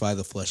satisfy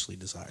the fleshly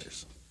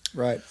desires.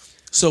 Right.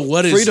 So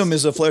freedom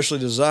is a fleshly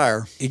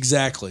desire.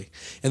 Exactly.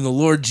 And the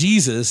Lord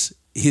Jesus,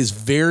 his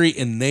very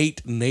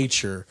innate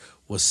nature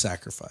was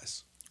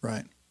sacrifice.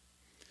 Right.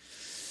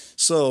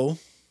 So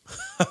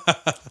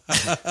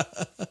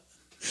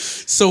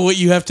what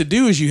you have to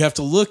do is you have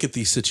to look at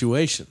these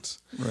situations.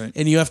 Right.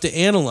 And you have to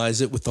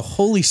analyze it with the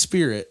Holy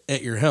Spirit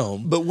at your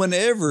helm. But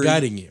whenever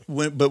guiding you.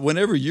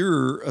 Whenever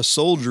you're a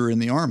soldier in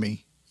the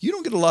army, you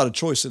don't get a lot of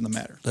choice in the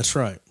matter. That's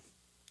right.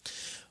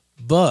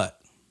 But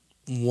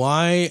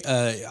why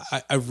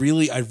I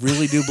really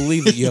do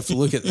believe that you have to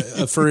look at,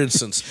 for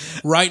instance,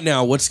 right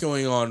now, what's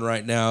going on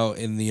right now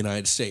in the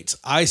United States.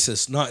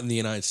 ISIS, not in the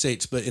United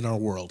States, but in our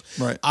world.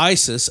 Right.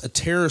 ISIS, a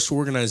terrorist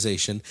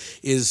organization,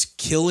 is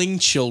killing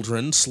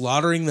children,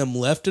 slaughtering them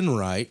left and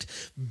right,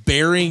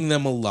 burying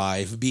them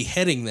alive,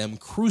 beheading them,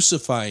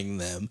 crucifying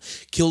them,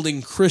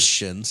 killing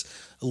Christians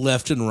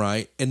left and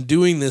right, and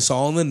doing this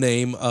all in the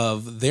name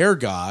of their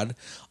God,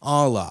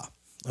 Allah.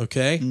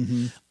 Okay?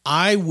 Mm-hmm.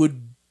 I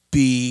would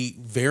be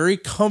very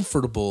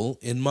comfortable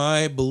in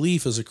my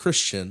belief as a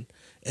Christian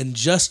and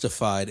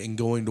justified in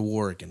going to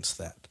war against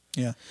that.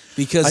 Yeah.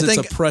 Because it's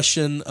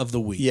oppression of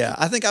the weak. Yeah,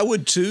 I think I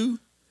would too.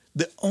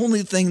 The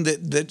only thing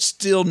that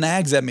still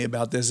nags at me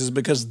about this is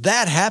because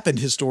that happened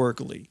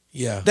historically.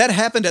 Yeah. That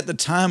happened at the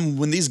time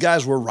when these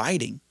guys were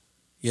writing.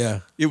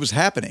 Yeah. It was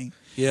happening.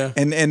 Yeah.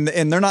 And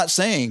they're not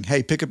saying,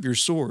 hey, pick up your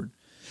sword.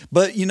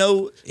 But,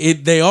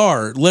 they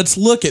are. Let's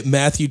look at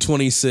Matthew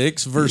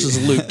 26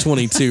 versus Luke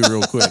 22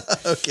 real quick.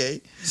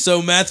 Okay.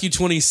 So Matthew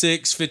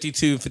 26,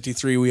 52, and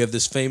 53, we have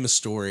this famous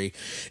story.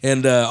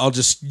 And I'll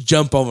just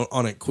jump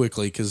on it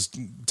quickly because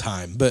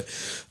time. But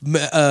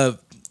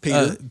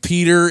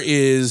Peter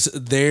is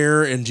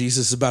there, and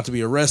Jesus is about to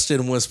be arrested.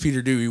 And what's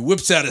Peter do? He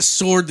whips out his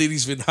sword that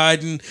he's been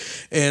hiding,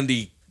 and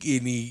he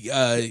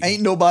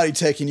ain't nobody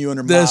taking you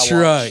under my That's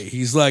watch. right.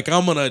 He's like,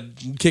 I'm gonna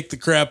kick the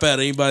crap out of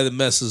anybody that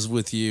messes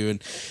with you.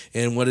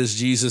 And what does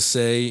Jesus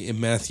say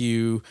in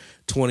Matthew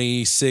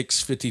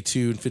 26,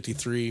 52, and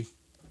 53?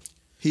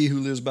 He who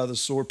lives by the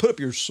sword, put up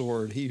your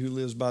sword. He who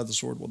lives by the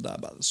sword will die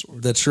by the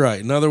sword. That's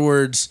right. In other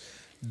words,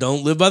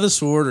 don't live by the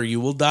sword or you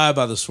will die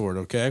by the sword,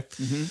 okay?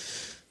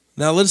 Mm-hmm.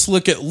 Now let's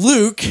look at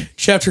Luke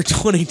chapter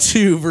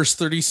 22, verse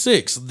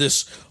 36.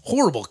 This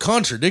horrible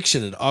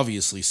contradiction it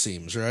obviously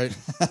seems, right?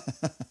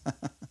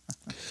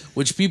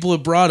 Which people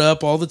have brought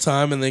up all the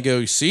time, and they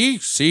go, see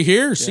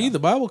here, see, the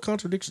Bible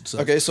contradicts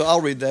itself. Okay, so I'll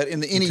read that. In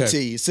the NET,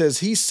 It says,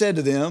 he said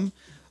to them,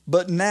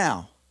 but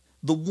now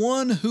the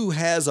one who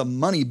has a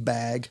money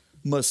bag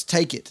must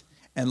take it,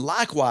 and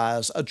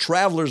likewise a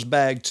traveler's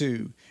bag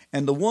too.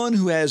 And the one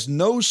who has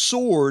no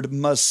sword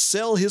must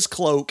sell his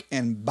cloak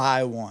and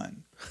buy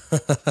one.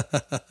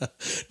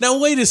 Now,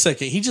 wait a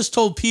second. He just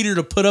told Peter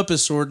to put up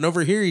his sword, and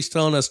over here he's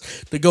telling us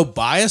to go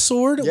buy a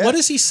sword? Yeah. What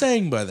is he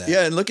saying by that?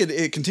 Yeah, and look at it.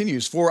 It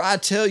continues. For I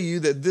tell you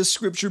that this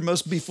scripture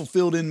must be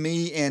fulfilled in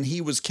me, and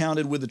he was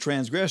counted with the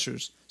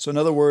transgressors. So in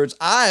other words,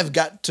 I've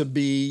got to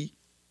be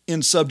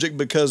in subject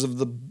because of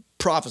the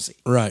prophecy.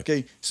 Right. Okay.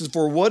 It says,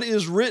 for what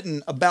is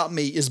written about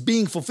me is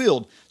being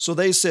fulfilled. So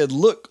they said,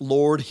 look,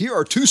 Lord, here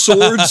are 2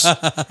 swords.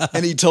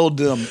 And he told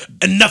them,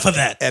 enough of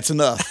that. That's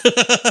enough.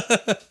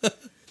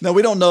 Now,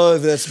 we don't know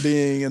if that's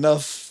being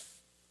enough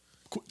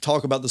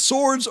talk about the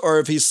swords or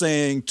if he's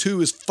saying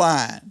 2 is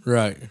fine.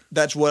 Right.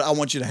 That's what I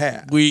want you to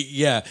have.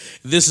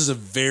 This is a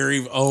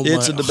very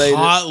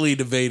hotly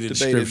debated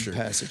scripture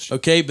passage.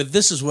 Okay, but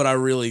this is what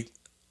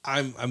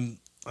I'm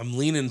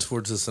leaning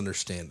towards this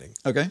understanding.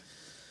 Okay.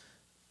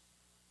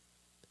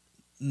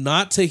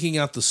 Not taking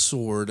out the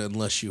sword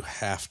unless you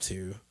have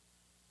to.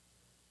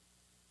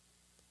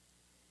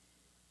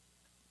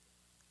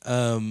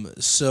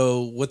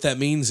 So what that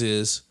means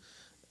is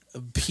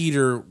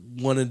Peter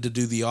wanted to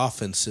do the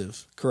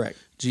offensive. Correct.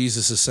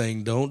 Jesus is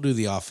saying, don't do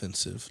the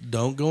offensive.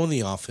 Don't go on the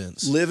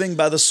offense. Living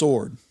by the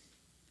sword.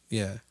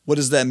 Yeah. What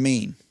does that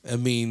mean? It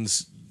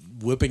means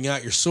whipping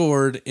out your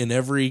sword in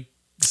every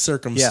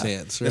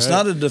circumstance. Yeah. Right? It's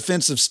not a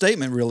defensive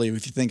statement, really,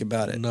 if you think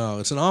about it. No,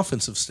 it's an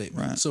offensive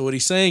statement. Right. So what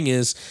he's saying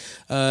is,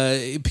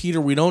 Peter,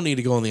 we don't need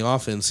to go on the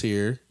offense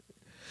here.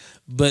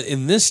 But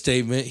in this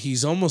statement,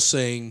 he's almost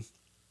saying...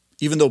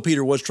 Even though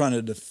Peter was trying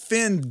to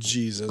defend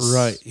Jesus.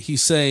 Right.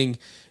 He's saying...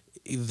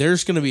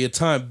 There's going to be a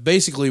time,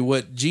 basically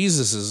what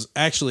Jesus is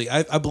actually,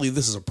 I believe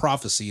this is a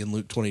prophecy in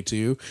Luke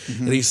 22,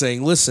 and he's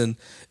saying, listen,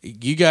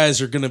 you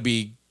guys are going to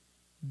be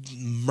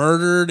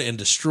murdered and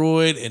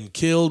destroyed and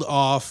killed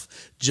off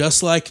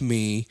just like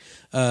me.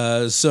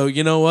 So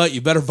you know what?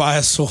 You better buy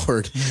a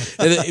sword.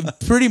 And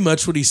pretty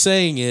much what he's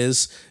saying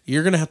is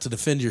you're going to have to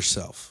defend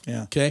yourself.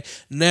 Yeah. Okay.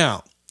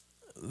 Now,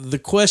 the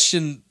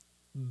question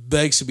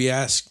begs to be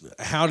asked,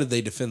 how did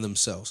they defend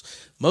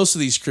themselves? Most of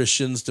these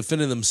Christians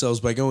defended themselves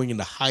by going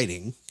into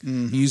hiding,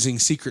 using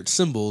secret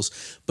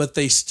symbols, but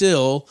they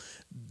still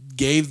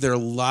gave their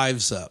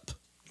lives up.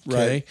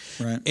 Okay?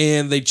 Right.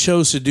 And they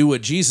chose to do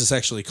what Jesus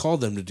actually called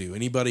them to do.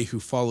 Anybody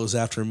who follows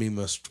after me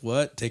must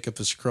what? Take up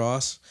his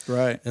cross.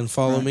 Right. And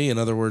follow me. In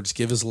other words,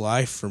 give his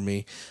life for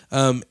me.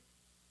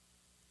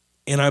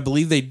 And I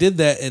believe they did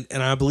that,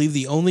 and I believe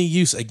the only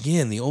use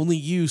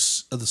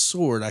of the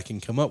sword I can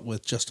come up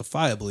with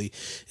justifiably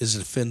is to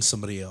defend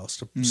somebody else,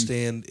 to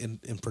stand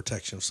in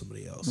protection of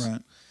somebody else.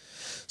 Right.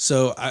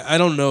 So I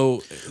don't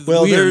know.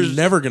 Well, we're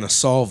never going to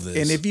solve this.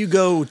 And if you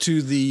go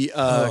to the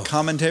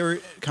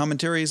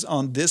commentaries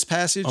on this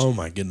passage, oh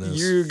my goodness,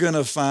 you're going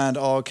to find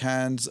all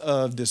kinds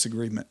of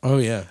disagreement. Oh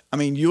yeah. I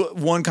mean,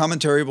 one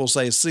commentary will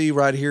say, see,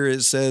 right here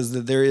it says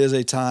that there is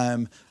a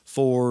time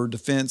for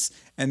defense.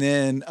 And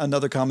then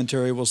another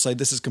commentary will say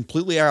this is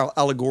completely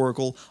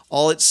allegorical.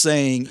 All it's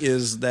saying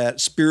is that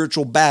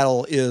spiritual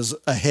battle is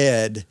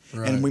ahead,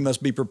 and we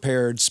must be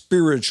prepared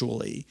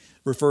spiritually,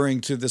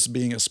 referring to this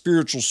being a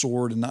spiritual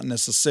sword and not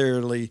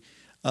necessarily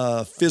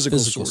a physical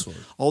sword.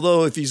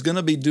 Although if he's going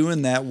to be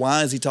doing that,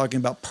 why is he talking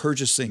about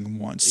purchasing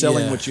one,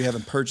 selling what you have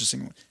and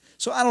purchasing one?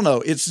 So I don't know.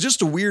 It's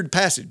just a weird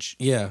passage.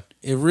 Yeah,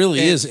 it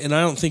really is. And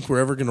I don't think we're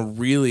ever going to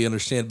really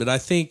understand, but I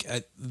think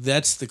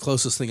that's the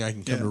closest thing I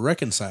can come to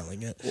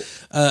reconciling it.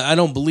 I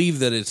don't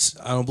believe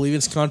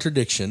it's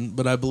contradiction,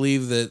 but I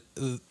believe that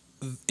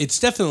it's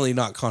definitely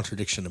not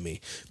contradiction to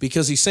me,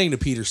 because he's saying to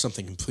Peter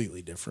something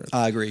completely different.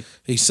 I agree.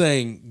 He's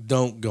saying,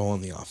 don't go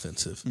on the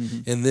offensive.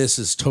 And this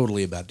is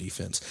totally about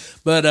defense.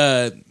 But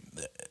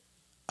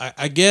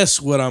I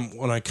guess when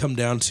I come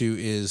down to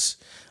is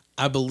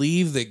I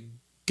believe that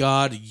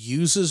God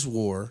uses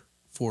war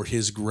for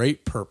his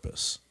great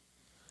purpose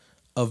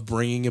of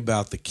bringing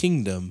about the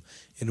kingdom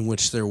in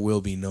which there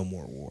will be no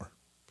more war.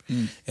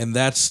 And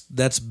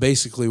that's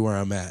basically where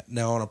I'm at.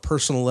 Now, on a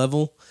personal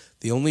level,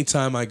 the only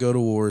time I go to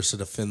war is to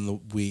defend the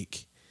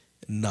weak,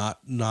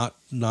 not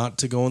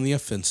to go on the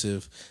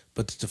offensive,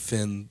 but to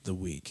defend the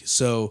weak.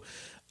 So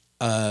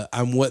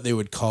I'm what they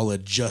would call a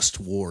just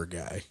war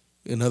guy.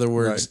 In other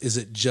words, is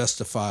it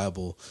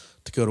justifiable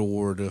to go to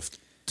war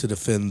to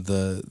defend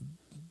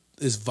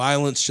is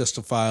violence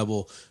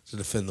justifiable to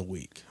defend the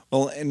weak?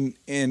 Well,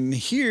 and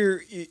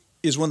here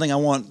is one thing I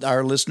want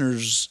our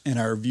listeners and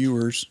our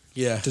viewers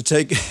to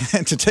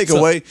take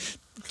away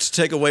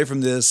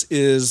from this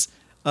is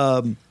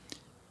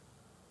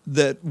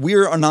that we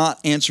are not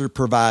answer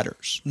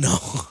providers. No.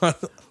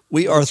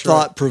 We are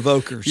thought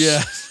provokers.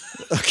 Yeah.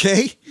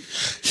 Okay?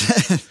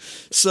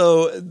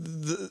 So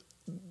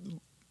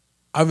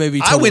I may be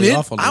totally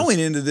off on this. I went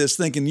into this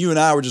thinking you and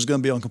I were just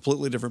going to be on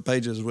completely different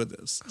pages with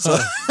this. So,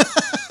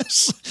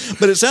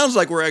 but it sounds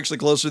like we're actually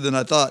closer than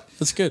I thought.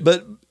 That's good.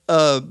 But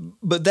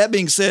that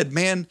being said,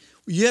 man,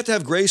 you have to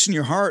have grace in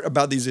your heart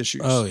about these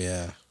issues. Oh,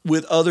 yeah.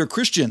 With other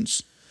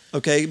Christians,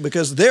 okay?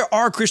 Because there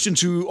are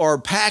Christians who are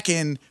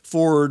packing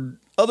for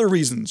other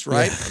reasons,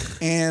 right?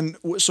 Yeah. And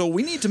so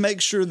we need to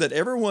make sure that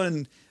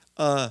everyone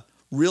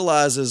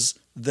realizes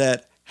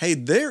that, hey,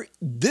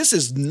 this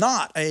is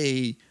not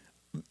a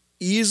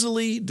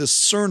easily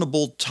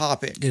discernible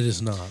topic. It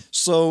is not.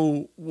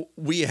 So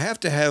we have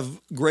to have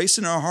grace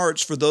in our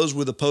hearts for those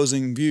with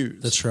opposing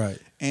views. That's right.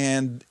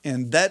 And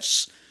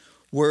that's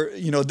where,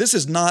 this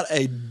is not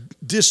a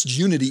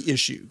disunity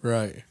issue.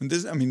 Right. And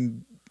this,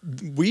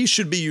 we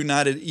should be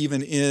united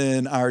even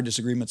in our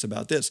disagreements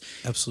about this.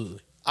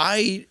 Absolutely.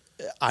 I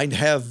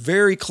have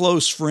very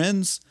close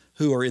friends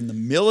who are in the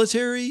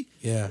military.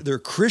 Yeah. They're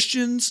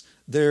Christians.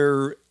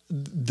 They're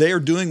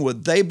doing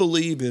what they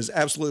believe is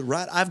absolutely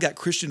right. I've got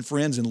Christian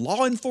friends in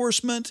law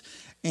enforcement,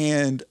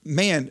 and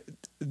man,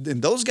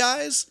 and those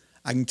guys,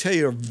 I can tell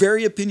you, are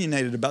very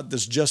opinionated about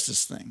this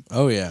justice thing.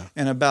 Oh yeah,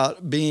 and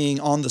about being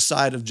on the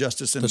side of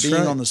justice and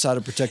being on the side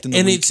of protecting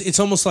the weak. And it's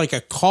almost like a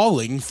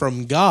calling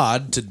from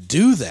God to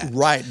do that.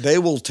 Right, they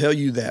will tell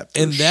you that,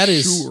 and that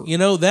is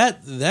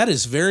that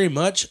is very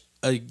much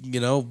a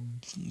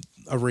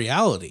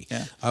reality.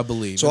 Yeah. I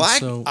believe. So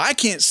I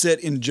can't sit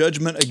in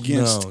judgment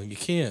against. No, you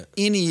can't.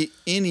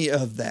 Any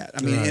of that.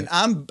 I mean,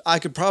 and I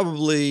could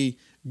probably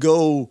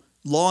go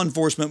law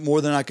enforcement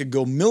more than I could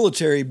go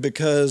military,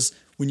 because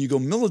when you go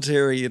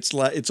military,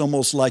 it's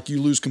almost like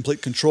you lose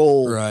complete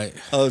control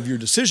of your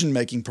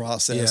decision-making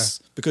process,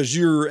 because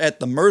you're at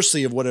the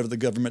mercy of whatever the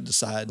government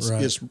decides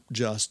is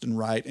just and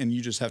right, and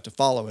you just have to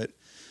follow it.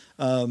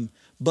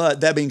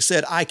 But that being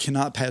said, I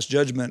cannot pass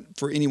judgment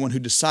for anyone who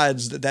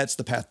decides that that's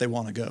the path they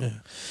want to go. Yeah.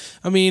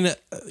 I mean,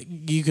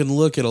 you can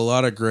look at a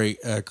lot of great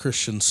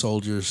Christian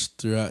soldiers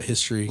throughout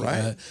history.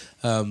 Right.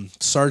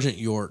 Sergeant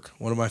York,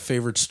 one of my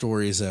favorite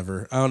stories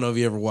ever. I don't know if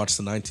you ever watched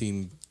the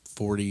 1940s,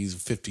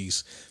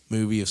 50s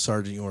movie of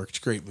Sergeant York. It's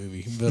a great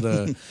movie.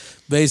 But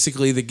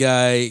basically the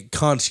guy,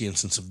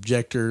 conscientious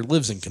objector,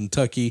 lives in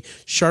Kentucky,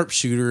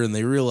 sharpshooter, and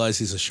they realize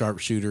he's a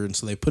sharpshooter, and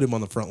so they put him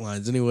on the front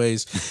lines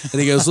anyways.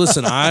 And he goes,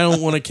 listen, I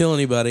don't want to kill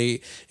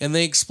anybody. And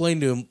they explain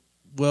to him,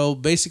 well,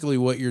 basically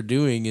what you're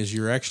doing is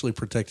you're actually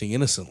protecting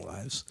innocent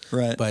lives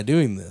by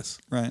doing this.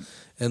 Right.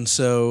 And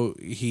so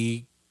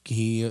he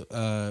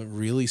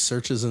really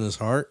searches in his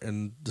heart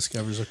and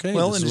discovers, this is what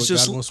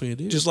God wants me to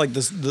do. Just like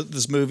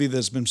this movie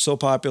that's been so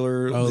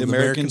popular, the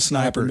American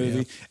Sniper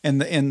movie,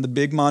 and the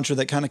big mantra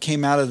that kind of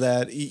came out of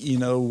that,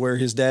 where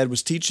his dad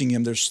was teaching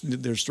him,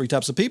 there's three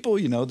types of people,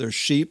 there's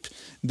sheep,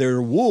 there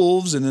are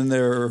wolves, and then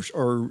there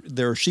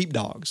are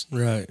sheepdogs,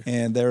 right?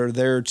 And they're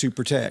there to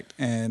protect,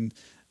 and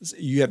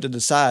you have to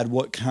decide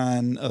what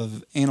kind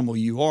of animal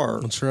you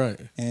are. That's right.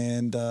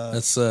 And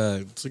it's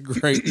a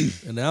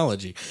great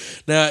analogy.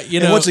 Now,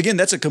 and once again,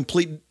 that's a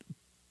complete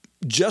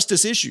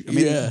justice issue. I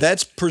mean,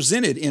 that's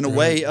presented in a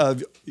way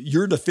of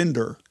you're a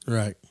defender.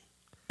 Right.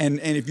 And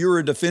if you're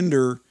a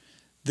defender,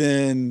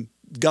 then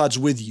God's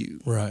with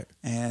you. Right.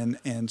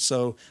 And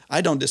so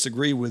I don't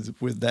disagree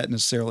with that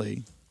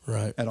necessarily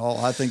at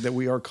all. I think that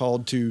we are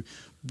called to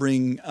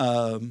bring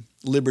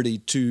liberty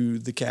to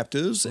the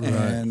captives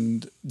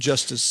and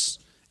justice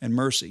and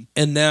mercy.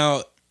 And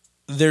now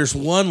there's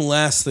one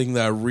last thing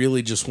that I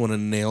really just want to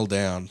nail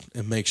down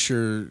and make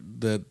sure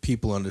that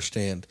people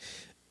understand.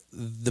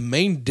 The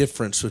main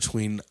difference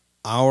between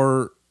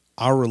our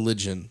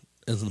religion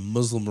and the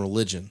Muslim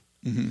religion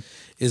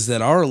is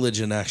that our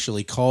religion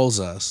actually calls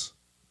us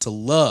to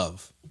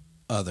love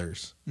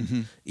others,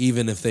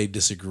 even if they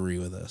disagree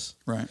with us.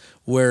 Right.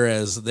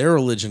 Whereas their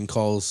religion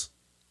calls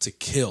to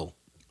kill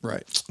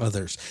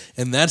others.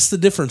 And that's the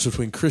difference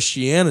between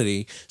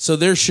Christianity. So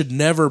there should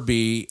never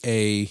be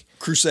a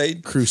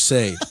crusade.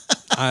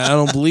 I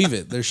don't believe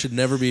it. There should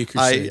never be a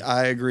crusade.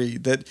 I agree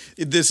that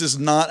this is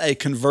not a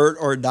convert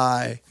or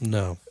die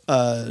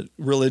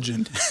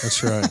religion.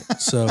 That's right.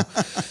 So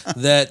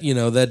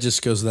that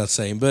just goes without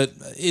saying. But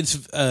it's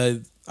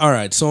All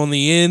right. So on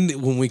the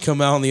end, when we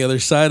come out on the other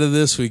side of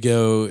this, we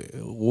go,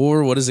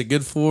 war, what is it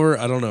good for?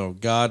 I don't know.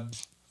 God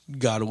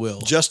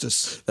will.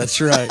 Justice. That's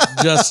right.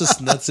 Justice,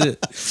 and that's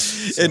it.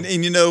 So.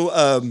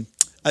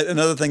 And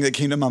another thing that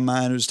came to my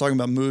mind was talking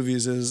about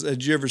movies is,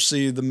 did you ever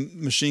see the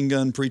Machine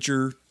Gun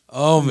Preacher?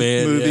 Oh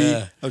man, movie.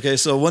 Yeah. Okay,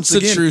 so once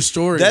it's again, a true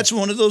story. That's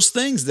one of those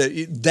things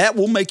that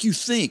will make you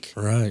think,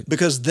 right?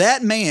 Because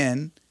that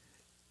man,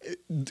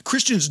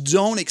 Christians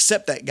don't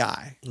accept that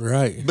guy,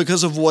 right?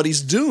 Because of what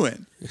he's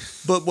doing.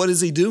 But what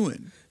is he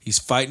doing? He's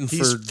fighting for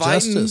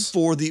justice.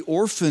 For the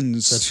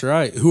orphans. That's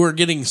right. Who are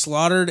getting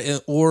slaughtered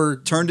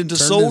or turned into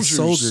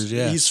soldiers.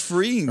 Yeah, he's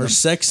freeing them. Or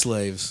sex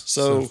slaves.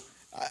 So.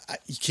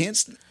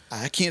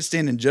 I can't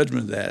stand in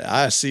judgment of that.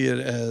 I see it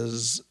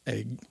as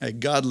a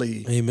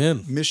godly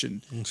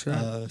mission. That's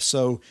right.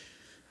 So,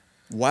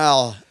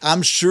 wow,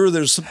 I'm sure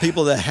there's some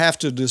people that have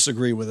to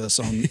disagree with us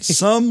on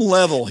some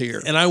level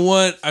here. And I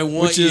want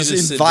you to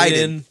sit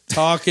in,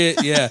 talk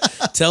it. Yeah,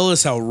 tell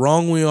us how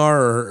wrong we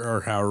are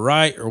or how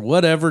right or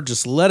whatever.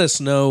 Just let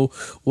us know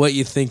what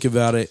you think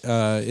about it.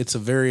 It's a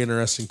very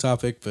interesting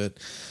topic, but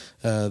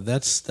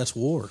that's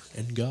war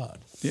and God.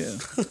 Yeah,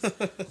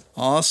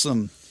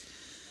 awesome.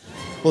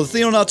 Well, the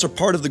Theonauts are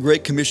part of the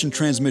Great Commission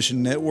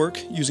Transmission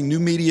Network, using new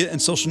media and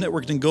social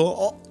networking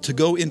to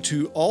go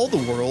into all the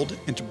world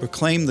and to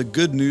proclaim the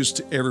good news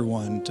to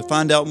everyone. To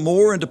find out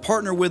more and to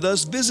partner with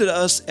us, visit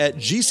us at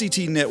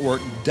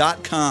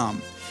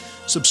gctnetwork.com.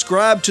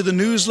 Subscribe to the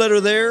newsletter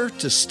there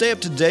to stay up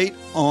to date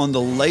on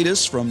the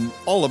latest from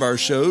all of our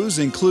shows,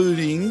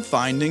 including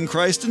Finding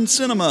Christ in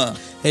Cinema.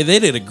 Hey, they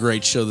did a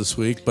great show this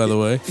week, by the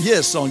way.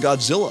 Yes, on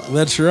Godzilla.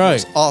 That's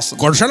right. Awesome.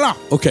 Godzilla.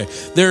 Okay,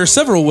 there are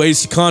several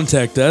ways to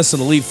contact us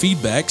and to leave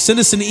feedback. Send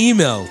us an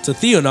email to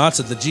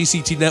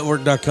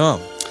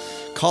theonauts@thegctnetwork.com.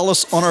 Call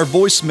us on our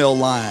voicemail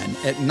line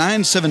at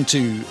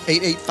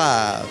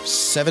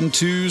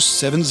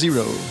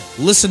 972-885-7270.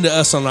 Listen to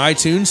us on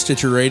iTunes,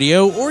 Stitcher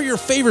Radio, or your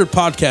favorite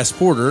podcast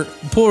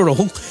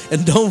portal,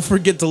 and don't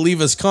forget to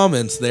leave us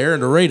comments there and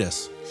to rate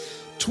us.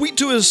 Tweet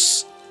to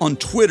us on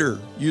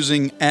Twitter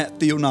using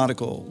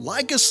 @Theonautical.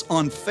 Like us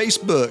on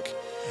Facebook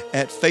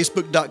at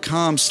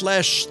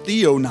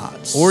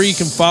facebook.com/Theonauts. Or you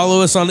can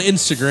follow us on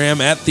Instagram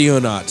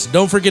 @Theonauts.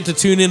 Don't forget to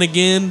tune in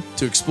again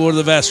to explore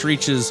the vast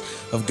reaches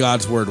of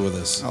God's Word with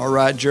us. All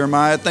right,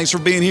 Jeremiah, thanks for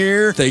being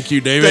here. Thank you,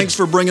 David. Thanks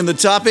for bringing the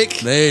topic.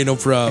 Hey, no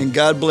problem. And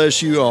God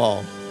bless you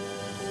all.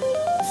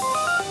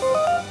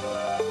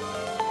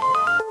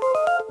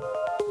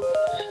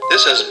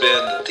 This has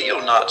been the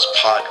Theonauts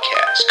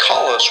Podcast.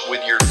 Call us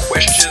with your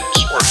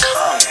questions or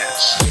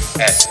comments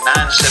at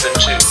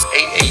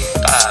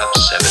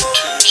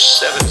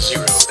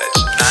 972-885-7270. That's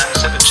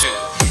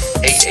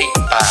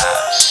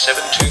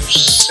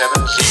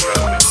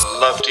 972-885-7270. We'd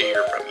love to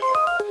hear from you.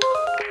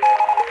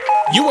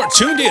 You are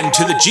tuned in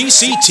to the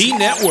GCT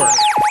Network.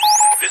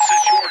 This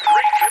is your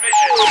Great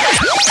Commission.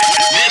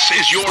 This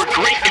is your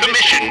Great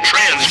Commission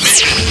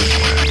transmission.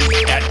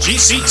 At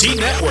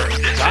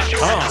GCTnetwork.com. This is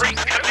your Great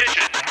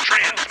Commission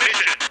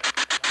transmission.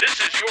 This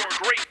is your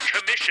Great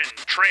Commission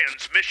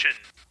transmission.